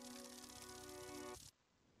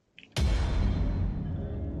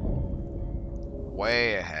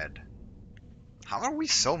 Way ahead. How are we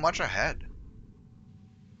so much ahead?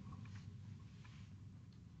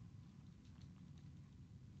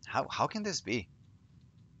 How can this be?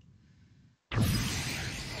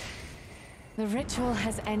 The ritual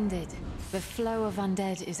has ended. The flow of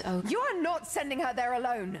undead is over. You are not sending her there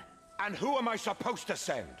alone! And who am I supposed to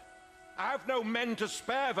send? I have no men to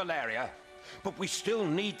spare, Valeria. But we still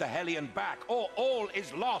need the Hellion back, or all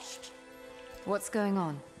is lost. What's going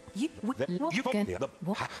on?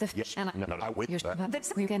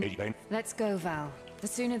 Let's go, Val. The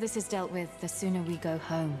sooner this is dealt with, the sooner we go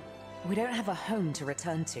home. We don't have a home to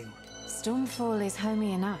return to. Stormfall is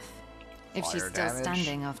homey enough. If she's Fire still damage.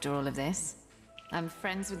 standing after all of this. I'm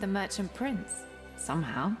friends with the Merchant Prince.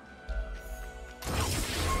 Somehow.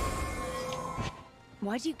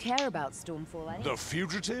 Why do you care about Stormfall, eh? The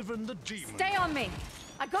fugitive and the demon. Stay on me!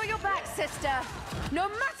 I got your back, sister! No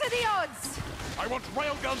matter the odds! I want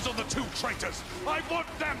railguns on the two traitors. I want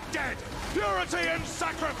them dead. Purity and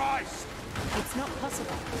sacrifice. It's not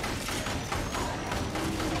possible.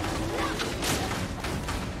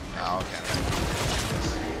 Oh, okay.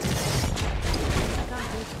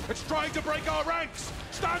 It's trying to break our ranks.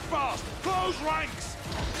 Stand fast. Close ranks.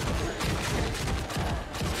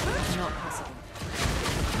 Not possible.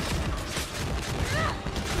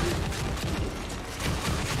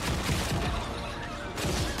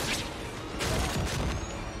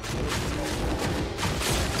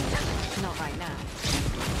 Not right now.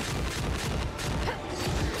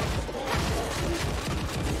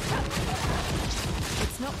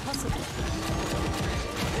 It's not possible.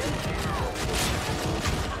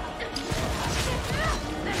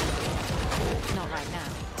 Not right now.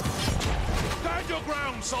 Stand your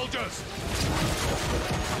ground, soldiers.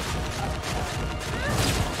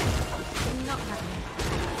 Not happening.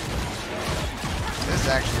 This is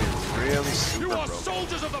actually really super You are broken.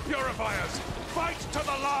 soldiers of the Purifiers. Fight to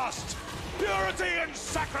the last. Purity and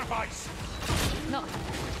sacrifice. Not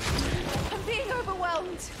happening. I'm being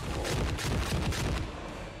overwhelmed!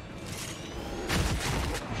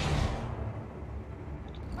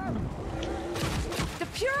 The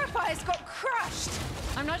Purifiers got crushed!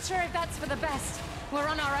 I'm not sure if that's for the best. We're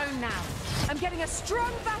on our own now. I'm getting a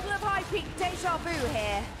strong Battle of High Peak deja vu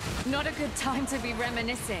here. Not a good time to be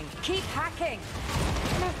reminiscing. Keep hacking.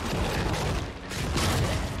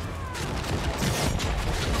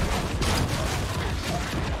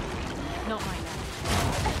 Not right now.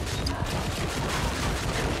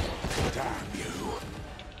 Damn you.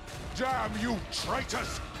 Damn you,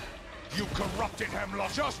 traitors. You corrupted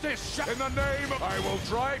Hemlock. Justice in the name of... I will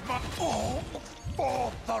drive my... Oh,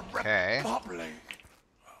 for the Republic.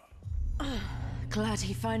 Glad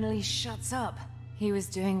he finally shuts up. He was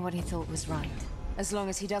doing what he thought was right. As long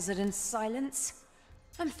as he does it in silence,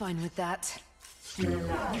 I'm fine with that. Still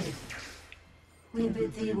alive. We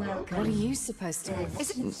bid thee welcome. What are you supposed to do?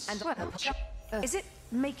 Is it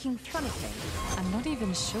making fun of me? I'm not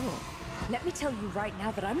even sure. Let me tell you right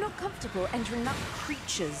now that I'm not comfortable entering that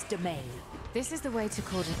creature's domain. This is the way to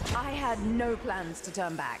court it. I had no plans to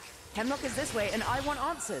turn back. Hemlock is this way, and I want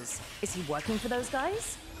answers. Is he working for those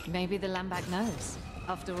guys? Maybe the Lambak knows.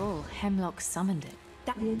 After all, Hemlock summoned it.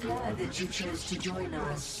 We're glad that you chose to join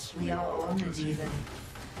us. We are honored even.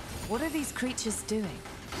 What are these creatures doing?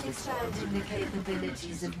 Expanding the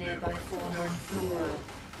capabilities of nearby fauna and flora.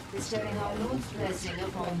 Bestowing our Lord's blessing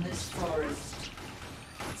upon this forest.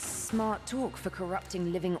 Smart talk for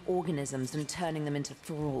corrupting living organisms and turning them into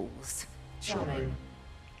thralls. Charming.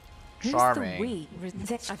 Who's Charming. the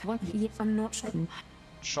we? I'm not sure.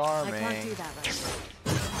 Charming. I can't do that right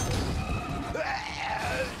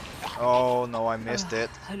Oh no, I missed it.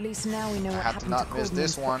 At least now we know what happened to not miss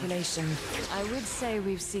this Cordon's one. population. I would say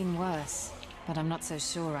we've seen worse, but I'm not so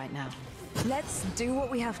sure right now. Let's do what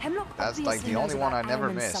we have. Hemlock That's like obviously the knows only one I about never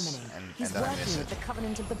Iron miss, summoning. and He's then I working miss with it. the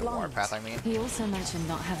Covenant of the Blind. Warpath, I mean. He also mentioned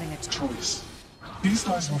not having a choice. These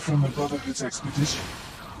guys were from the Brotherhood's expedition.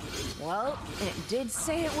 Well, it did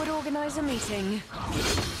say it would organize a meeting.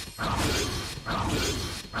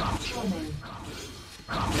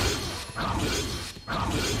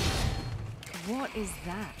 What is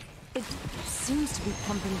that? It seems to be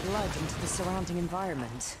pumping blood into the surrounding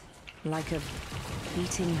environment. Like a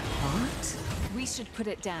beating heart? We should put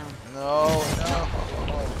it down. No, no.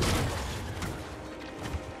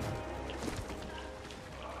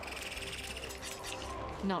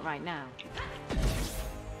 Not right now.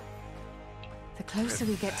 The closer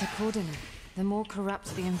we get to Cordon, the more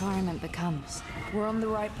corrupt the environment becomes. We're on the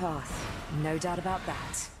right path. No doubt about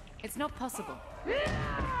that. It's not possible.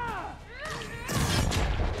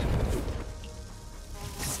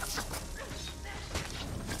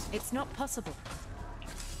 It's not possible.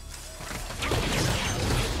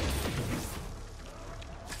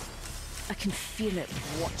 I can feel it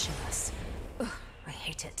watching us. Ugh, I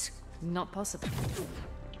hate it. Not possible.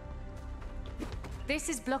 This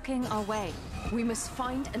is blocking our way. We must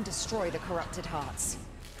find and destroy the corrupted hearts.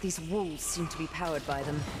 These walls seem to be powered by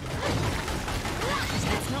them.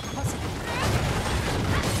 It's not possible.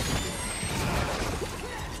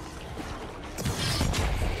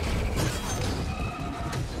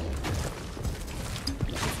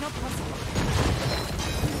 It's not possible.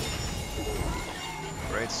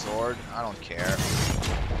 Great sword. I don't care.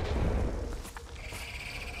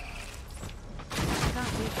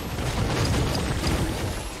 Can't do that.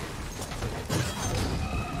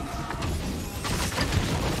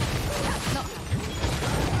 Not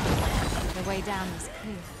happening. The way down is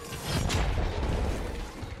clear.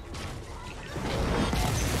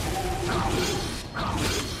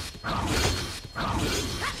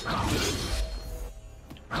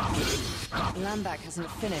 Lambak hasn't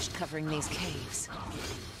finished covering these caves.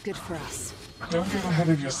 Good for us. Don't get ahead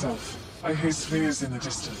of yourself. I hear spheres in the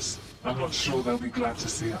distance. I'm not sure they'll be glad to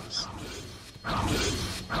see us.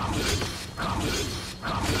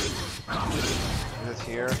 Is it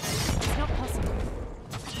here? It's not possible.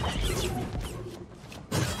 I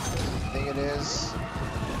think it is.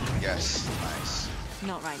 Yes, nice.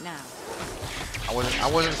 Not right now. I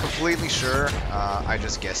wasn't completely sure. I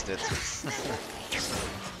just guessed it.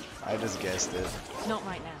 I just guessed it. Not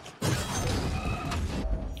right now.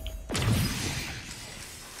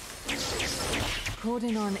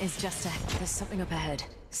 Cordonon is just ahead. There's something up ahead.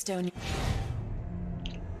 Stone.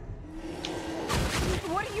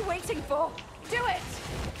 What are you waiting for? Do it!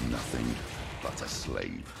 Nothing but a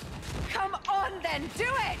slave. Come on then, do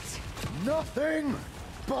it! Nothing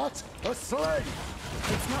but a slave!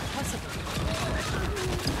 It's not possible.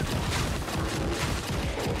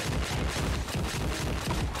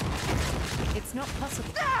 It's not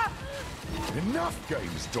possible. Ah! Enough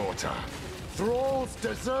games, daughter. Thralls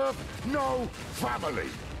deserve no family.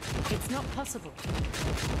 It's not possible.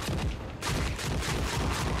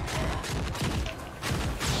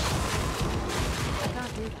 I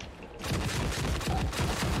can't do that.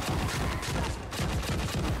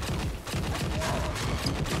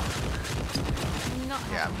 Not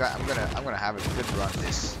Yeah, I'm gonna have a good run.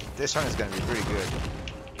 This one is gonna be pretty good.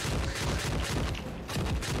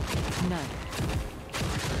 No.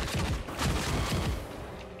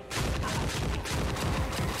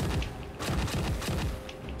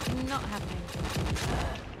 Not happening.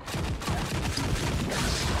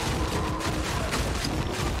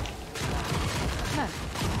 No.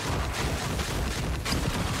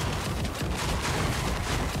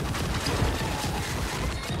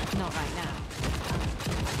 Not right now.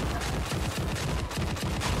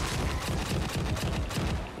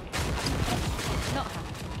 Not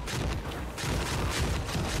happening.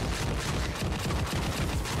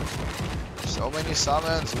 So many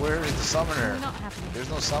summons. Where is the summoner? Not happening. There's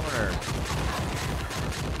no summoner.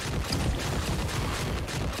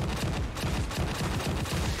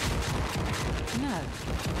 No.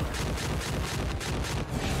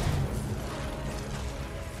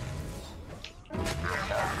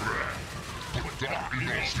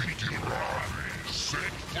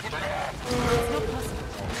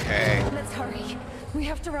 Okay. Let's hurry. We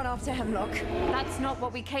have to run after Hemlock. That's not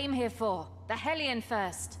what we came here for. The Hellion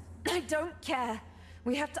first. I don't care.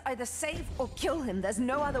 We have to either save or kill him. There's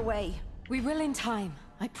no other way. We will in time.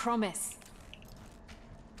 I promise.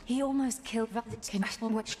 He almost killed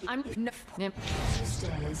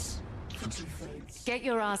Get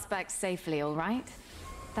your ass back safely, all right?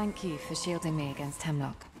 Thank you for shielding me against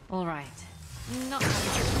Hemlock. All right. Not.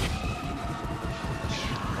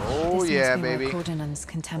 Oh yeah, baby.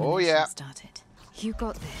 Oh yeah. Started. You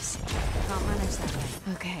got this. Can't manage that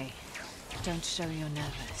way. Okay. Don't show you're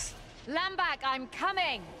nervous. Lambak, I'm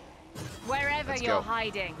coming. Wherever Let's you're go.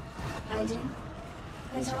 hiding. Hiding?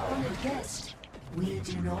 As our honored guest, we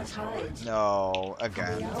do not hide. No,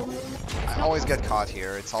 again. I always get caught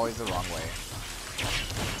here. It's always the wrong way.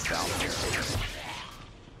 It's down here.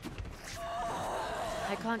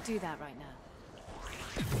 I can't do that right now.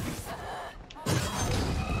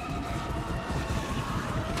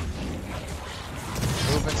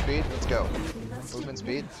 Movement speed, let's go. Movement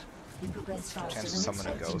speed. We progress faster Chance to than summon a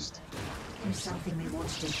expected. ghost. There's something we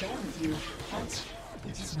wanted to share with you, but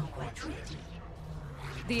it is not quite ready.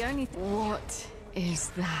 The only what is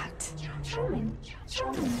that? Charming,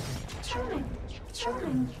 charming, charming,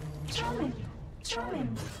 charming, charming,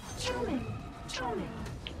 charming, charming, charming,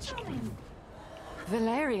 charming.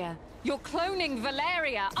 Valeria, you're cloning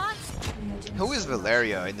Valeria, aren't? Who is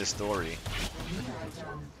Valeria in this story?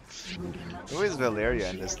 Who is Valeria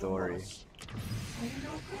in this story?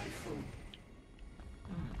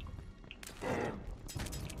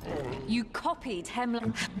 You copied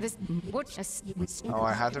Hemlock. This what? Oh,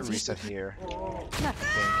 I had to reset here. No.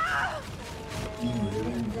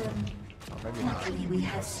 Maybe not. We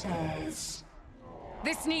have spares.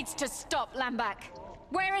 This needs to stop, Lambak.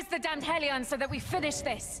 Where is the damned Helion so that we finish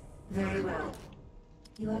this? Very well.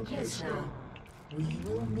 You are close now. We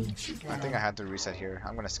will meet you there. I think I had to reset here.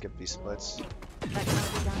 I'm gonna skip these splits. That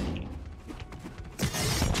can't be done.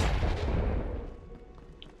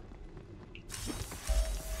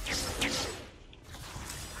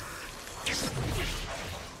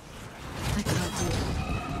 I can't do that.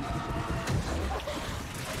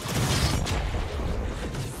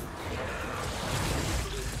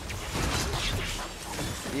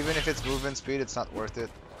 Even if it's movement speed, it's not worth it.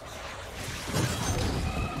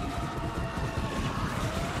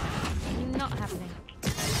 Not happening.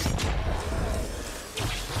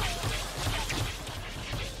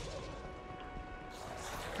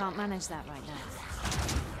 Can't manage that right now.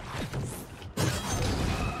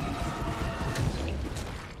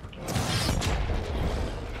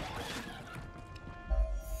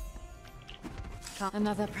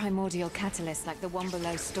 Another primordial catalyst like the one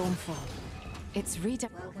below Stormfall. It's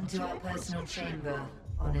Welcome to our personal chamber,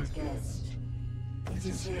 honored guest. It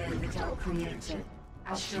is here that our creator,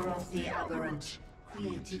 Asheroth the Aberrant,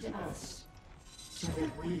 created us, so that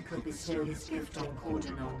we could bestow his gift on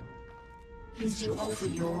Cordonon. Please do offer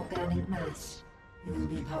your organic mass. You will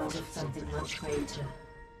be part of something much greater.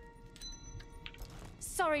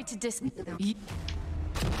 Sorry to dismiss.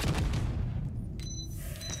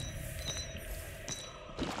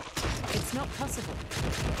 It's not possible.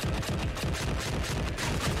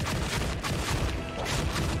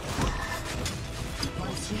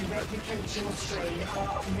 Once we replicate your strain,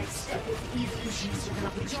 our next step is evolutions with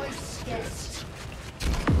another choice guest.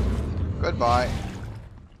 Goodbye.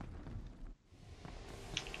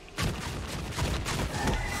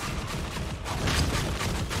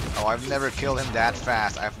 Oh, I've never killed him that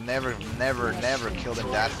fast. I've never killed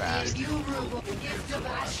him that fast.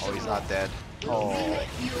 Oh, he's not dead. Oh,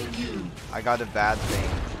 I got a bad thing.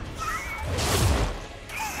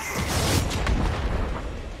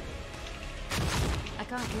 I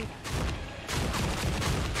can't do that.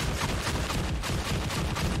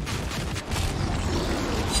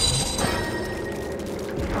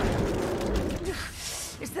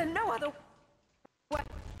 Is there no other way?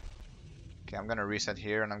 Okay, I'm gonna reset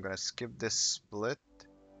here and I'm gonna skip this split.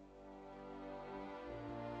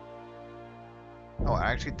 Oh,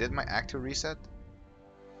 I actually did my Act 2 reset?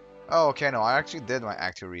 Oh, okay, no, I actually did my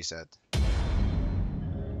Act 2 reset.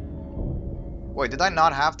 Wait, did I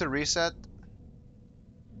not have to reset?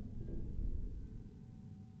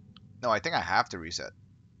 No, I think I have to reset.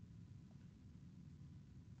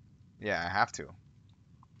 Yeah, I have to.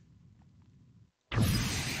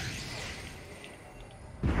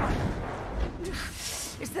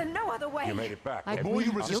 Is there no other way? You made it back. The more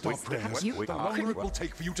you resist our prayers, the longer it will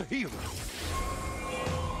take for you to heal.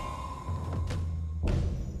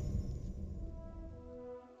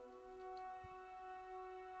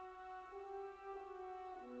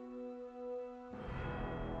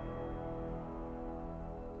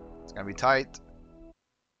 It's gonna be tight.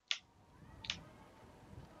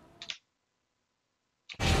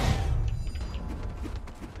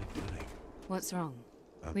 What's wrong?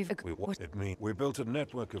 We built a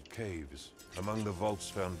network of caves among the Vault's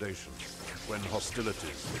foundations when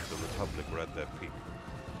hostilities with the Republic were at their peak.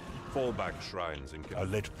 Fallback shrines in a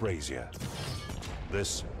lit brazier.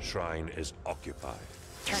 This shrine is occupied.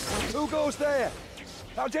 Who goes there?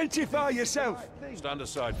 Identify yourself! Stand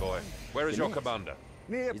aside, boy. Where is your commander?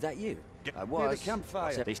 Is that you? I was. Near the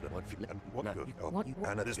campfire.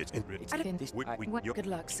 Good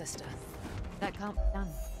luck, sister. That can't be done.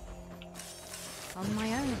 On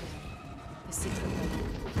my own again. The city.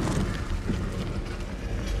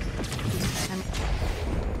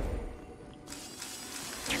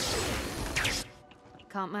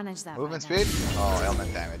 Can't manage that. Movement right speed? Oh,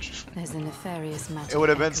 element damage. There's a nefarious magic. It would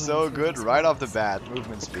have been so echoing good through right these off the walls. bat.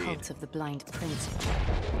 Movement The speed. cult of the blind prince.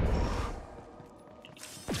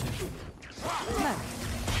 No.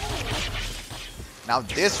 Now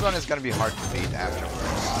this run is gonna be hard to beat afterwards.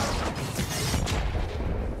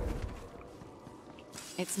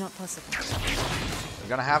 It's not possible. You're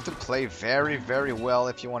gonna have to play very, very well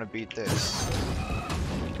if you want to beat this.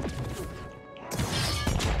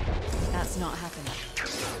 That's not happening.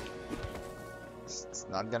 It's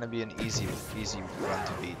not gonna be an easy run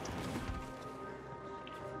to beat.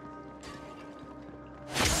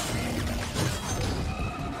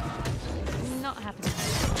 Not happening.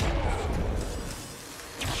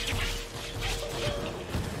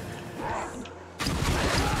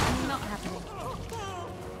 Not happening.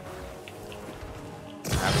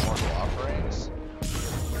 Have more offerings.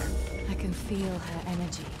 I can feel her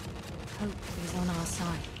energy. Hope is on our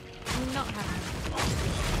side. Not happening.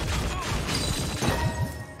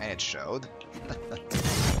 And it showed.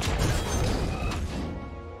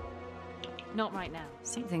 Not right now.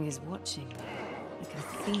 Something is watching. I can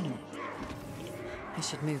feel it. I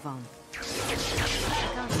should move on.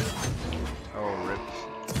 Oh, rip.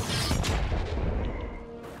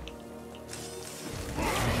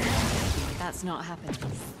 That's not happening.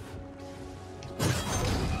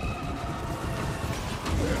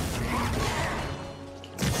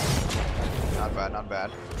 Not bad, not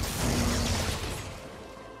bad.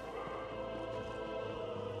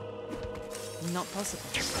 Not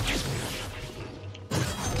possible.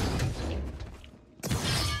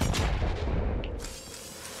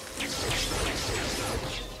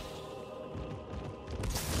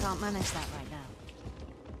 Can't manage that right now.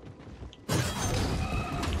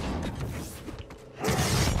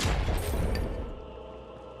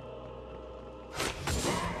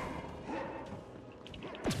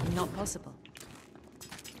 Not possible.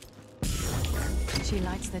 She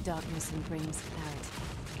lights the darkness and brings clarity.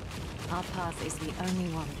 Our path is the only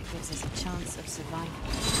one that gives us a chance of survival.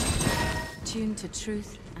 Tuned to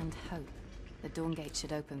truth and hope, the dawn gate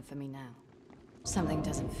should open for me now. Something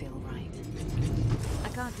doesn't feel right. I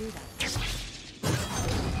can't do that.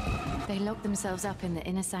 They locked themselves up in the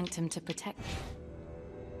inner sanctum to protect me.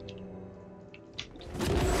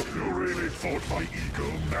 You really thought my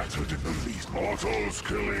ego mattered in the least? Mortals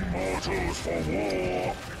killing mortals for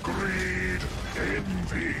war, greed,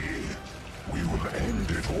 envy. We will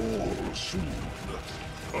end it all soon.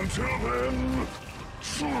 Until then,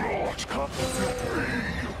 slaughter.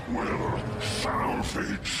 We will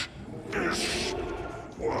salvage this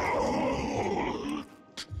world.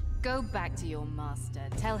 Go back to your master.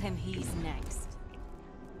 Tell him he's next.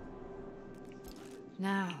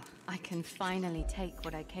 Now, I can finally take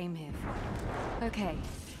what I came here for. Okay,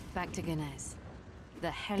 back to Ganes.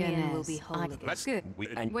 The Hellion will be whole again. Good.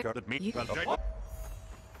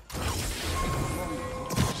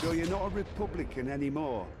 So you're not a Republican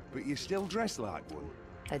anymore, but you still dress like one?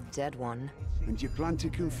 A dead one. And you plan to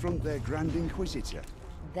confront their Grand Inquisitor?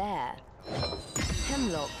 There.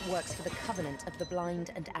 Hemlock works for the Covenant of the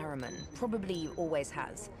Blind and Araman. Probably always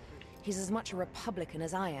has. He's as much a Republican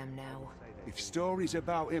as I am now. If stories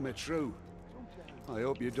about him are true, I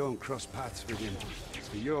hope you don't cross paths with him.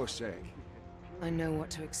 For your sake. I know what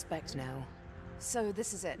to expect now. So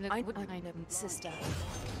this is it. I know, sister.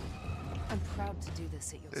 I'm proud to do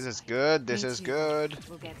this at your This is good. This is good.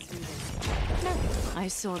 We'll get through this. I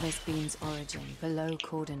saw this beam's origin below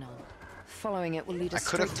Cordonon. Following it will lead us. I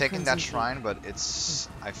could have taken that shrine, but it's.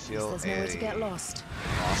 I feel there's no way to get lost.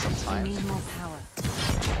 Awesome time. We need more power.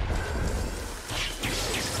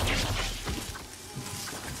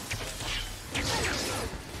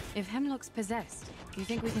 If Hemlock's possessed, do you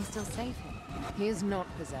think we can still save him? He is not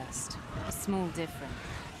possessed. A small difference.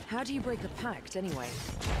 How do you break a pact, anyway?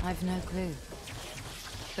 I've no clue.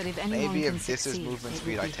 But if anyone Maybe can if this is succeed, movement it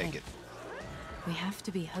speed, will I be take him. it. We have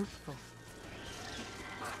to be hopeful.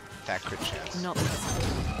 Attack crit chance. Not possible.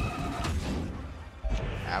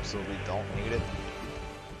 Absolutely don't need it.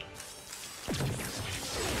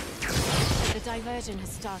 The diversion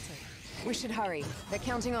has started. We should hurry. They're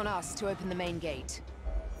counting on us to open the main gate.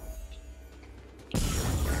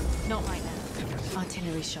 Not right now.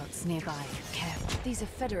 Artillery shots nearby. Careful. These are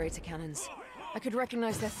Federator cannons. I could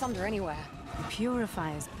recognize their thunder anywhere.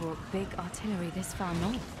 Purifiers brought big artillery this far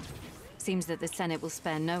north. Seems that the Senate will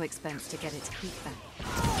spare no expense to get it to keep that.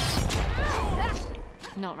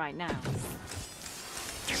 Not right now.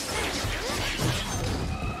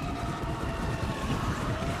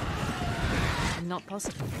 Not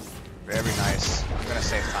possible. Very nice. I'm gonna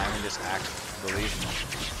save time in this act, believe me.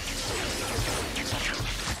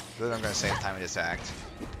 Good, I'm gonna save time in this act.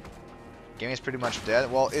 Game is pretty much dead.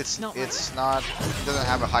 Well, it doesn't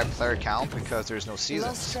have a high player count because there's no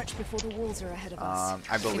seasons.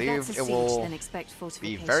 I believe it will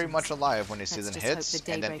be very much alive when the season hits,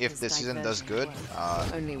 and then if the season does good,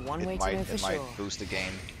 it might boost the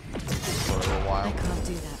game for a little while. I can't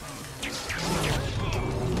do that right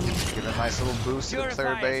now. Give a nice little boost to the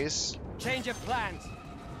player base. Change of plans.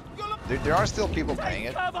 There are still people playing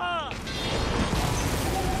it.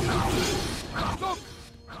 Look!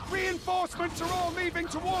 Reinforcements are all leaving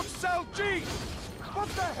towards Cell G! What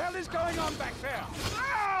the hell is going on back there?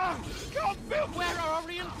 Ah! God, Bill, where are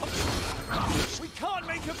Orient? We can't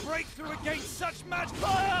make a breakthrough against such mad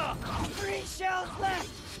fire! 3 shells left!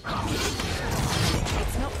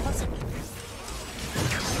 It's not possible.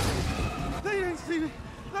 They didn't see me!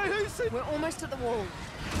 They didn't see me! We're almost at the wall.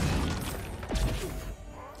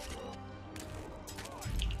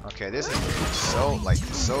 Okay, this is so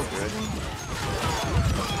good.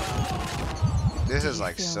 This is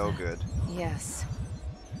like so good. Yes.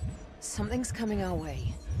 Something's coming our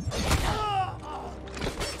way.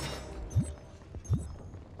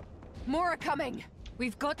 More are coming!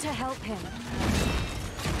 We've got to help him.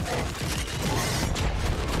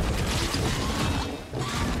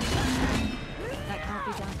 That can't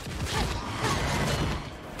be done.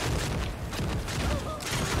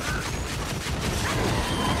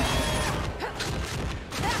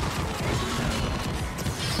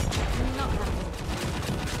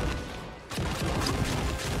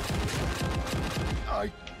 I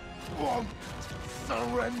won't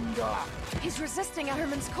surrender! He's resisting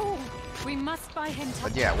Ahriman's call! We must buy him time.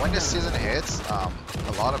 But yeah, when this season hits, a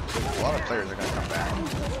lot of players are gonna come back.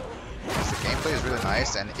 Because the gameplay is really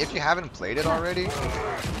nice, and if you haven't played it already,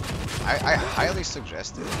 I highly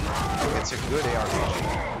suggest it. It's a good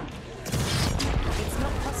ARPG. It's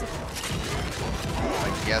not possible.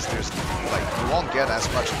 Like, yes, there's like you won't get as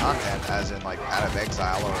much content as in like Path of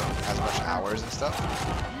Exile or as much hours and stuff.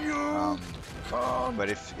 But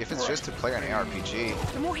if it's just to play an ARPG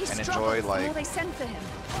and enjoy like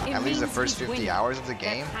at least the first 50 hours of the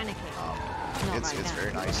game, it's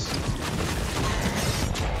very nice.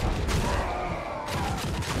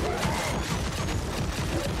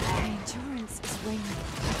 My endurance is waning.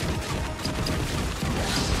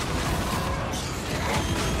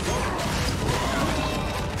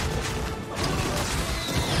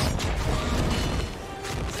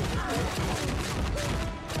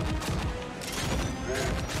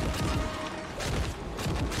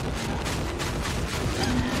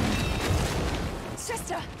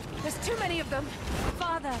 Sister! There's too many of them!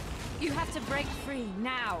 Father, you have to break free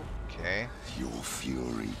now. Okay. Your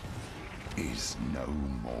fury is no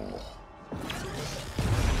more.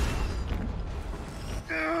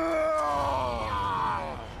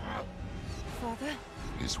 Father?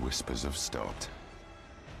 His whispers have stopped.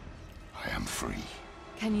 I am free.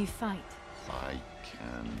 Can you fight? I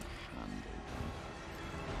can handle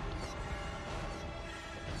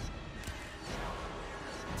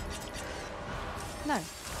No.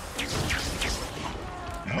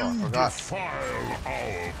 Oh, I forgot. Defile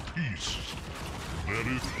our peace. There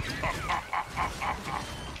is...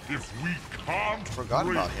 If we can't Forgot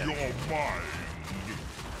break about him. your mind,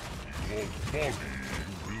 your body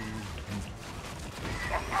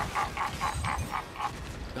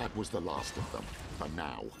That was the last of them, for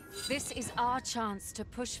now. This is our chance to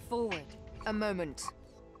push forward. A moment.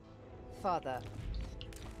 Father,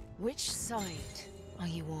 which side are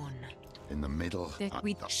you on? In the middle.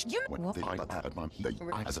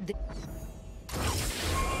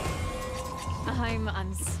 I'm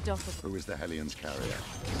unstoppable. Who is the Hellions carrier?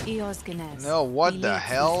 Eos Ganes. No, what the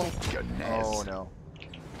hell? Ganes. Oh no.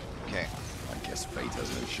 Okay. I guess fate has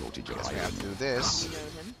no shortage of I have to do this.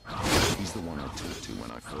 He's the one I talked to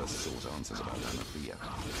when I first sought answers about Anathea.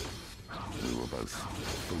 We were both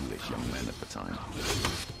foolish young men at the time.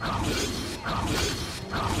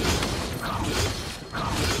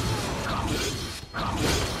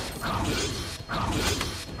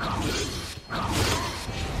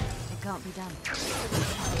 It can't be done.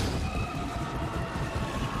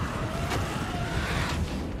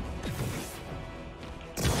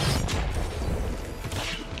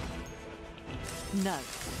 No.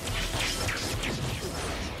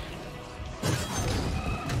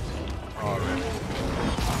 Alright.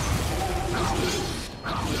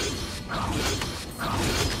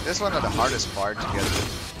 this one is the hardest part to get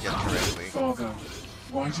correctly. Father,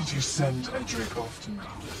 why did you send Edric after me?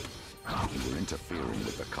 You were interfering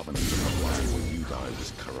with the Covenant in the line where Udai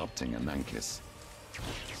was corrupting Anankis.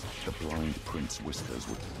 The blind prince whispers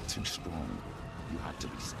were too strong. You had to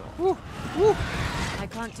be stopped. Woo. Woo. I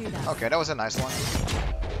can't do that. Okay, that was a nice one.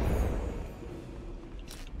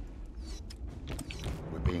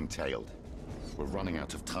 We're being tailed. We're running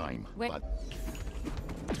out of time. But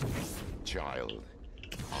child,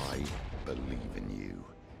 I believe in you.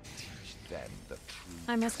 Teach them the truth.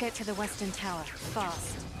 I must get to the Western Tower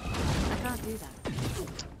fast. I can't do that.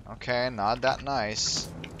 Okay, not that nice.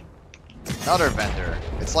 Another vendor.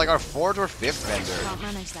 It's like our 4th or 5th vendor. Can't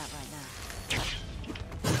manage that right now.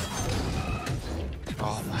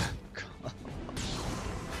 Oh my god.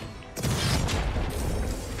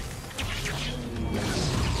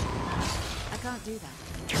 I can't do that.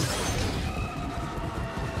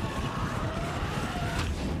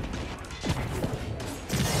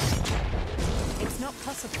 It's not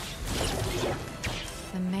possible.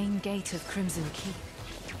 The main gate of Crimson Keep.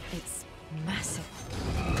 It's massive.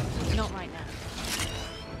 Not right now.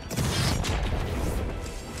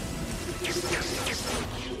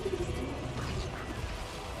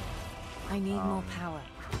 I need more power.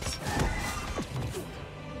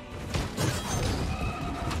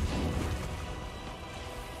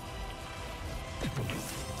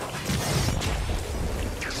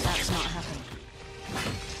 That's not happening.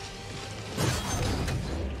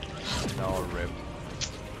 No rip.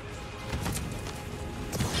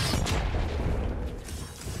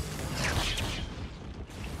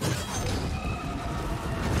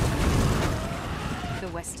 The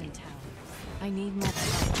Western Tower. I need more power.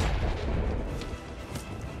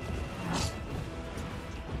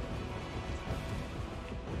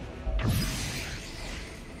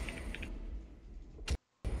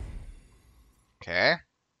 Okay.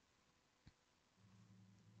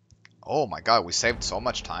 Oh my god, we saved so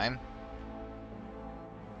much time.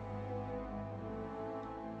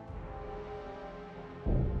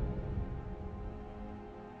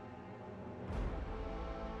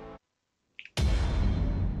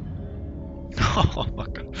 Oh my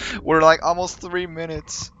god. We're like almost 3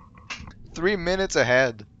 minutes. 3 minutes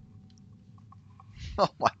ahead. Oh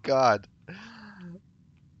my god.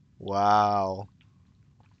 Wow.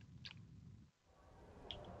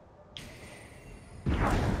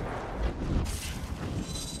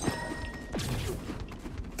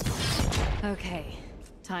 Okay,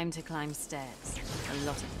 time to climb stairs. A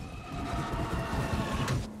lot of them.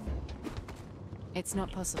 It's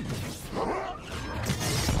not possible.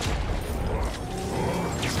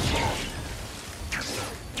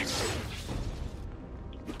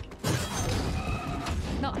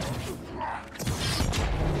 Not happening.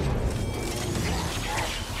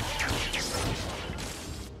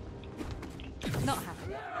 Not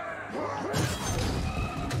happening.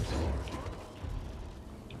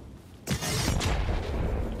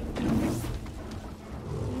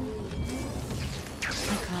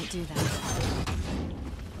 I can't do that.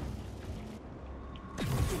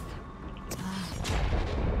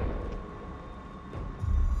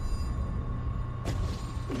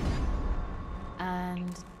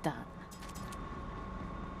 And done.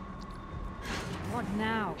 What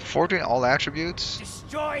now? 14 all attributes?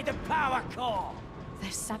 Destroy the power core!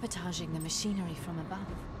 They're sabotaging the machinery from above.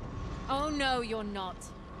 Oh no, you're not.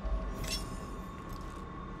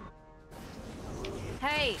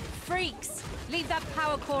 Hey, freaks! Leave that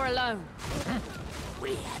power core alone.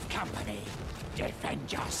 We have company.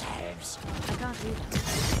 Defend yourselves. I can't do that.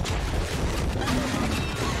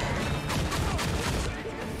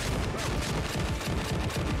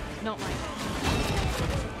 Not right now.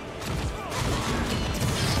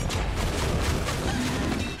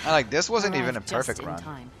 I like this wasn't even a Arrived perfect just in run.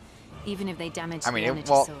 time. Even if they damaged I mean, the it,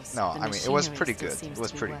 energy well, source, no, the I mean, it was machinery pretty still good. seems It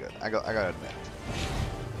was to be pretty good. working. I gotta admit.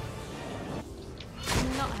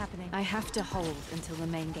 Not happening. I have to hold until the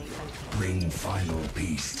main gate opens. Bring final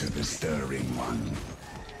peace to the stirring one.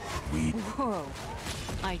 We Whoa.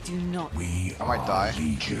 I do not. we I might are die.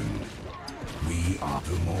 Legion. We are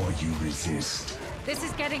the more you resist. This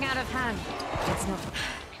is getting out of hand. It's not.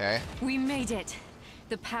 Okay. We made it.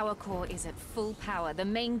 The power core is at full power. The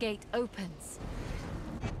main gate opens.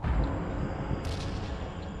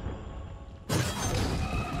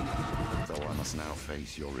 So I must now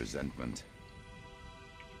face your resentment.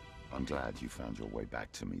 I'm glad you found your way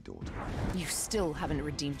back to me, daughter. You still haven't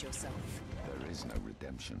redeemed yourself. There is no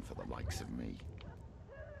redemption for the likes of me.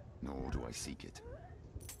 Nor do I seek it.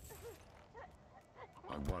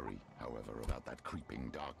 I worry, however, about that creeping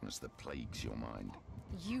darkness that plagues your mind.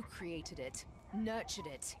 You created it, nurtured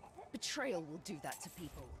it. Betrayal will do that to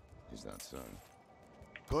people. Is that so?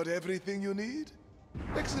 Got everything you need?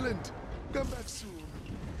 Excellent. Come back soon.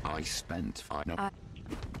 I spent...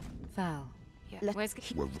 Val. Where's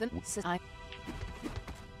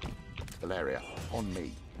Valeria, on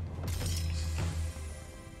me.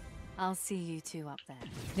 I'll see you two up there.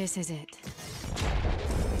 This is it.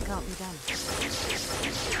 It can't be done.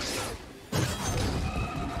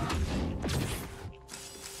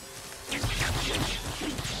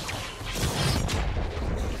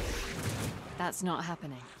 That's not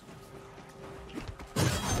happening.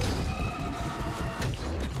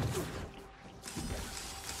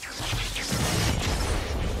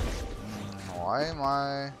 Why am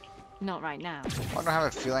I... Not right now. Why do I have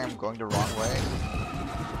a feeling I'm going the wrong way?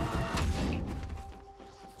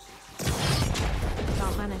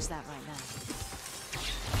 Can't manage that right now.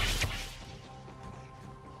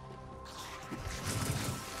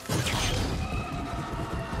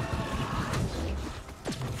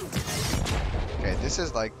 Okay, this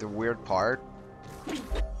is like the weird part.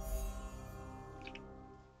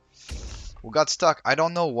 We got stuck. I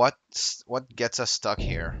don't know what gets us stuck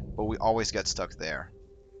here, but we always get stuck there.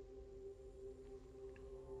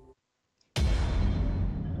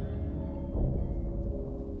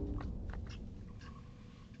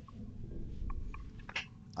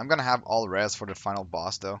 I'm gonna have all res for the final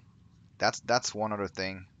boss though. That's one other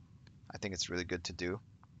thing I think it's really good to do.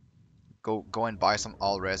 Go and buy some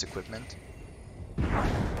all res equipment.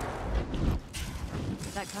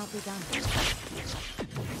 That can't be done.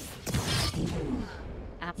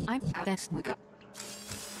 I'm that's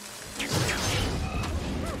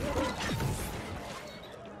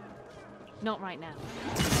not right now.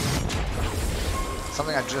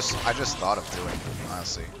 Something I just thought of doing,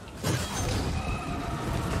 honestly.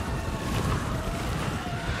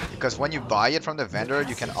 Because when you buy it from the vendor,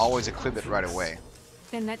 you can always equip it right away.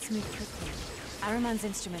 Then let's move quickly. Araman's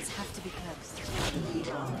instruments have to be close. Lead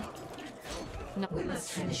on. No. We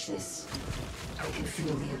must finish this. I can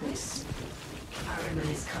feel the abyss.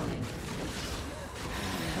 Araman is coming.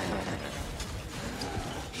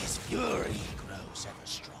 His fury grows ever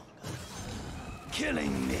stronger.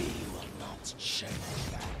 Killing me will not change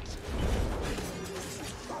that.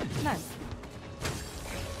 No.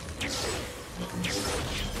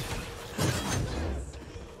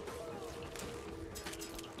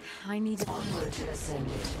 I need onward to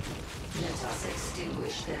Ascended. Let us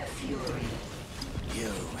extinguish their fury.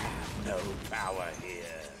 You have no power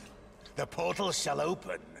here. The portal shall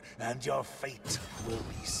open, and your fate will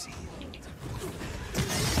be sealed.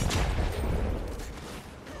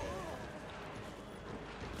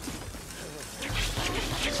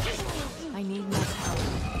 I need more power.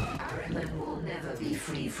 Araman will never be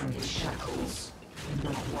free from his shackles.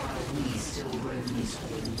 Not while we still roam these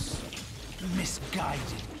halls.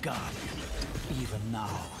 Misguided guardian. Even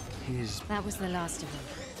now, his... That was the last of them.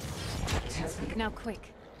 Now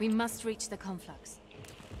quick. We must reach the conflux.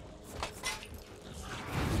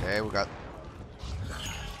 Okay, we got...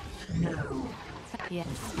 No. Yes.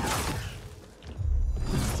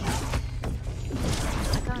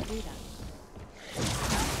 I can't do that.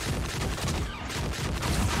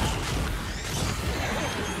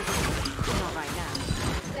 Not right now.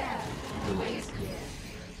 There. The way is clear.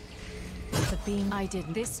 The beam I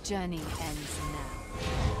did. This journey ends now.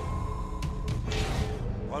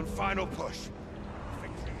 One final push.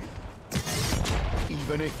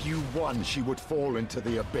 Even if you won, she would fall into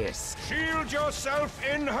the abyss. Shield yourself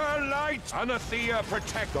in her light! Anathea,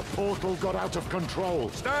 protect... The portal got out of control.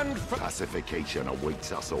 Stand for... Pacification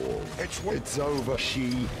awaits us all. It's over.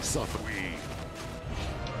 She suffered.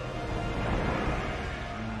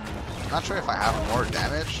 Not sure if I have more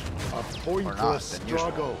damage A pointless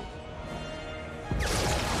struggle. It's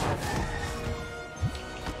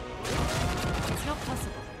not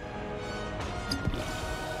possible.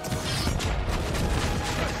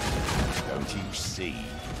 Don't you see?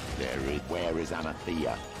 Where is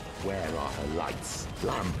Anathea? Where are her lights?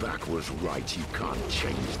 Lambak was right. You can't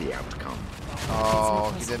change the outcome.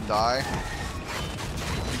 Oh, he didn't die.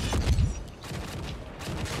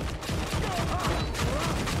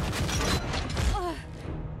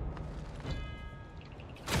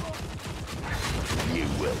 You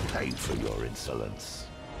will pay for your insolence.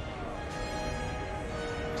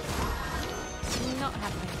 Not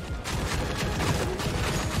happening.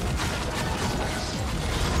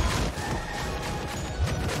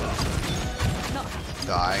 Not happening.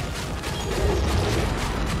 Die.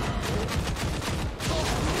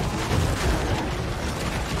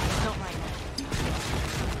 Not right now.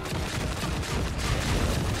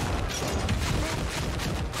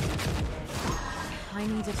 I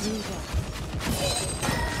need a breather.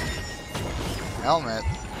 Helmet.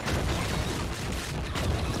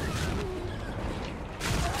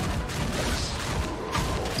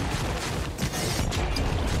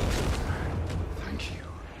 Thank you,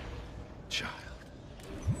 child.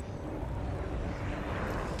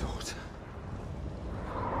 Daughter.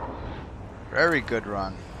 Very good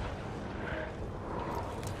run.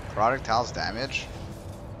 Projectiles damage.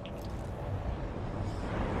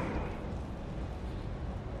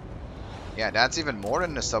 Yeah, that's even more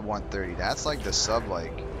than the sub 130. That's like the sub,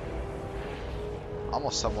 like,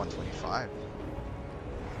 almost sub 125.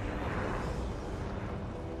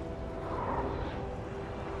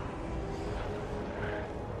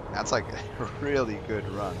 That's like a really good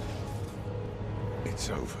run. It's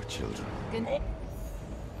over, children.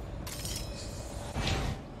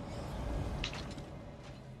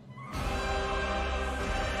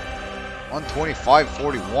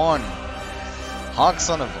 125.41. Hawk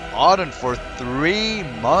Son of Auden for 3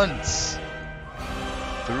 months.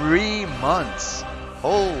 3 months.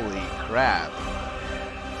 Holy crap.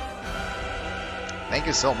 Thank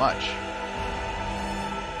you so much.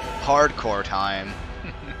 Hardcore time.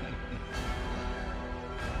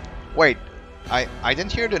 Wait, I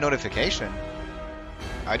didn't hear the notification.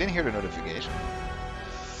 I didn't hear the notification.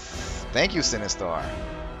 Thank you, Sinistar.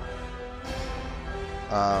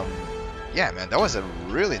 Yeah, man, that was a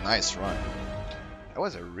really nice run. That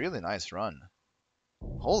was a really nice run.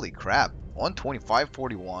 Holy crap,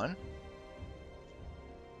 125.41.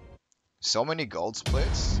 So many gold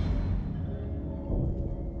splits.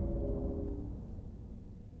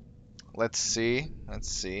 Let's see. Let's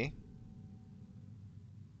see.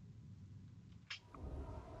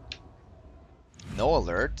 No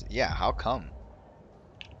alert? Yeah, how come?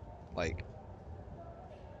 Like,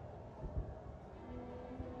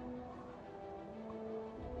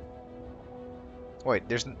 wait,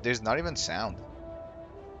 there's not even sound.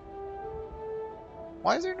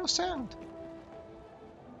 Why is there no sound?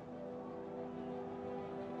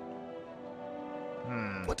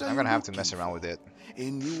 I'm gonna have to mess around with it.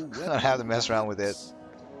 I'm gonna have to mess around with it.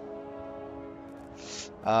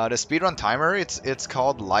 The speedrun timer, it's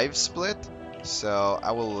called Live Split. So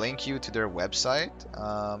I will link you to their website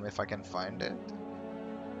if I can find it.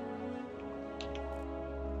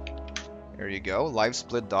 Here you go,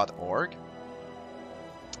 livesplit.org.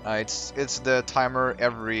 It's the timer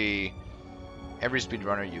every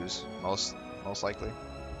speedrunner use, most likely.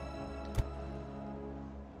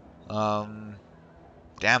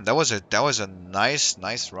 Damn, that was a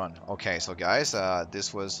nice run. Okay, so guys,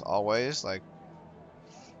 this was always like,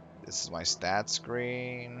 this is my stat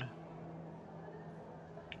screen.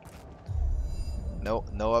 No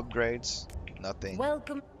upgrades, nothing.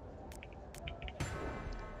 Welcome.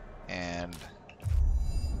 And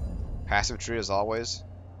passive tree as always.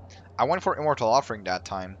 I went for Immortal Offering that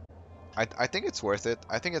time. I think it's worth it.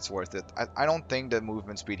 I think it's worth it. I don't think the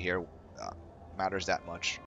movement speed here matters that much.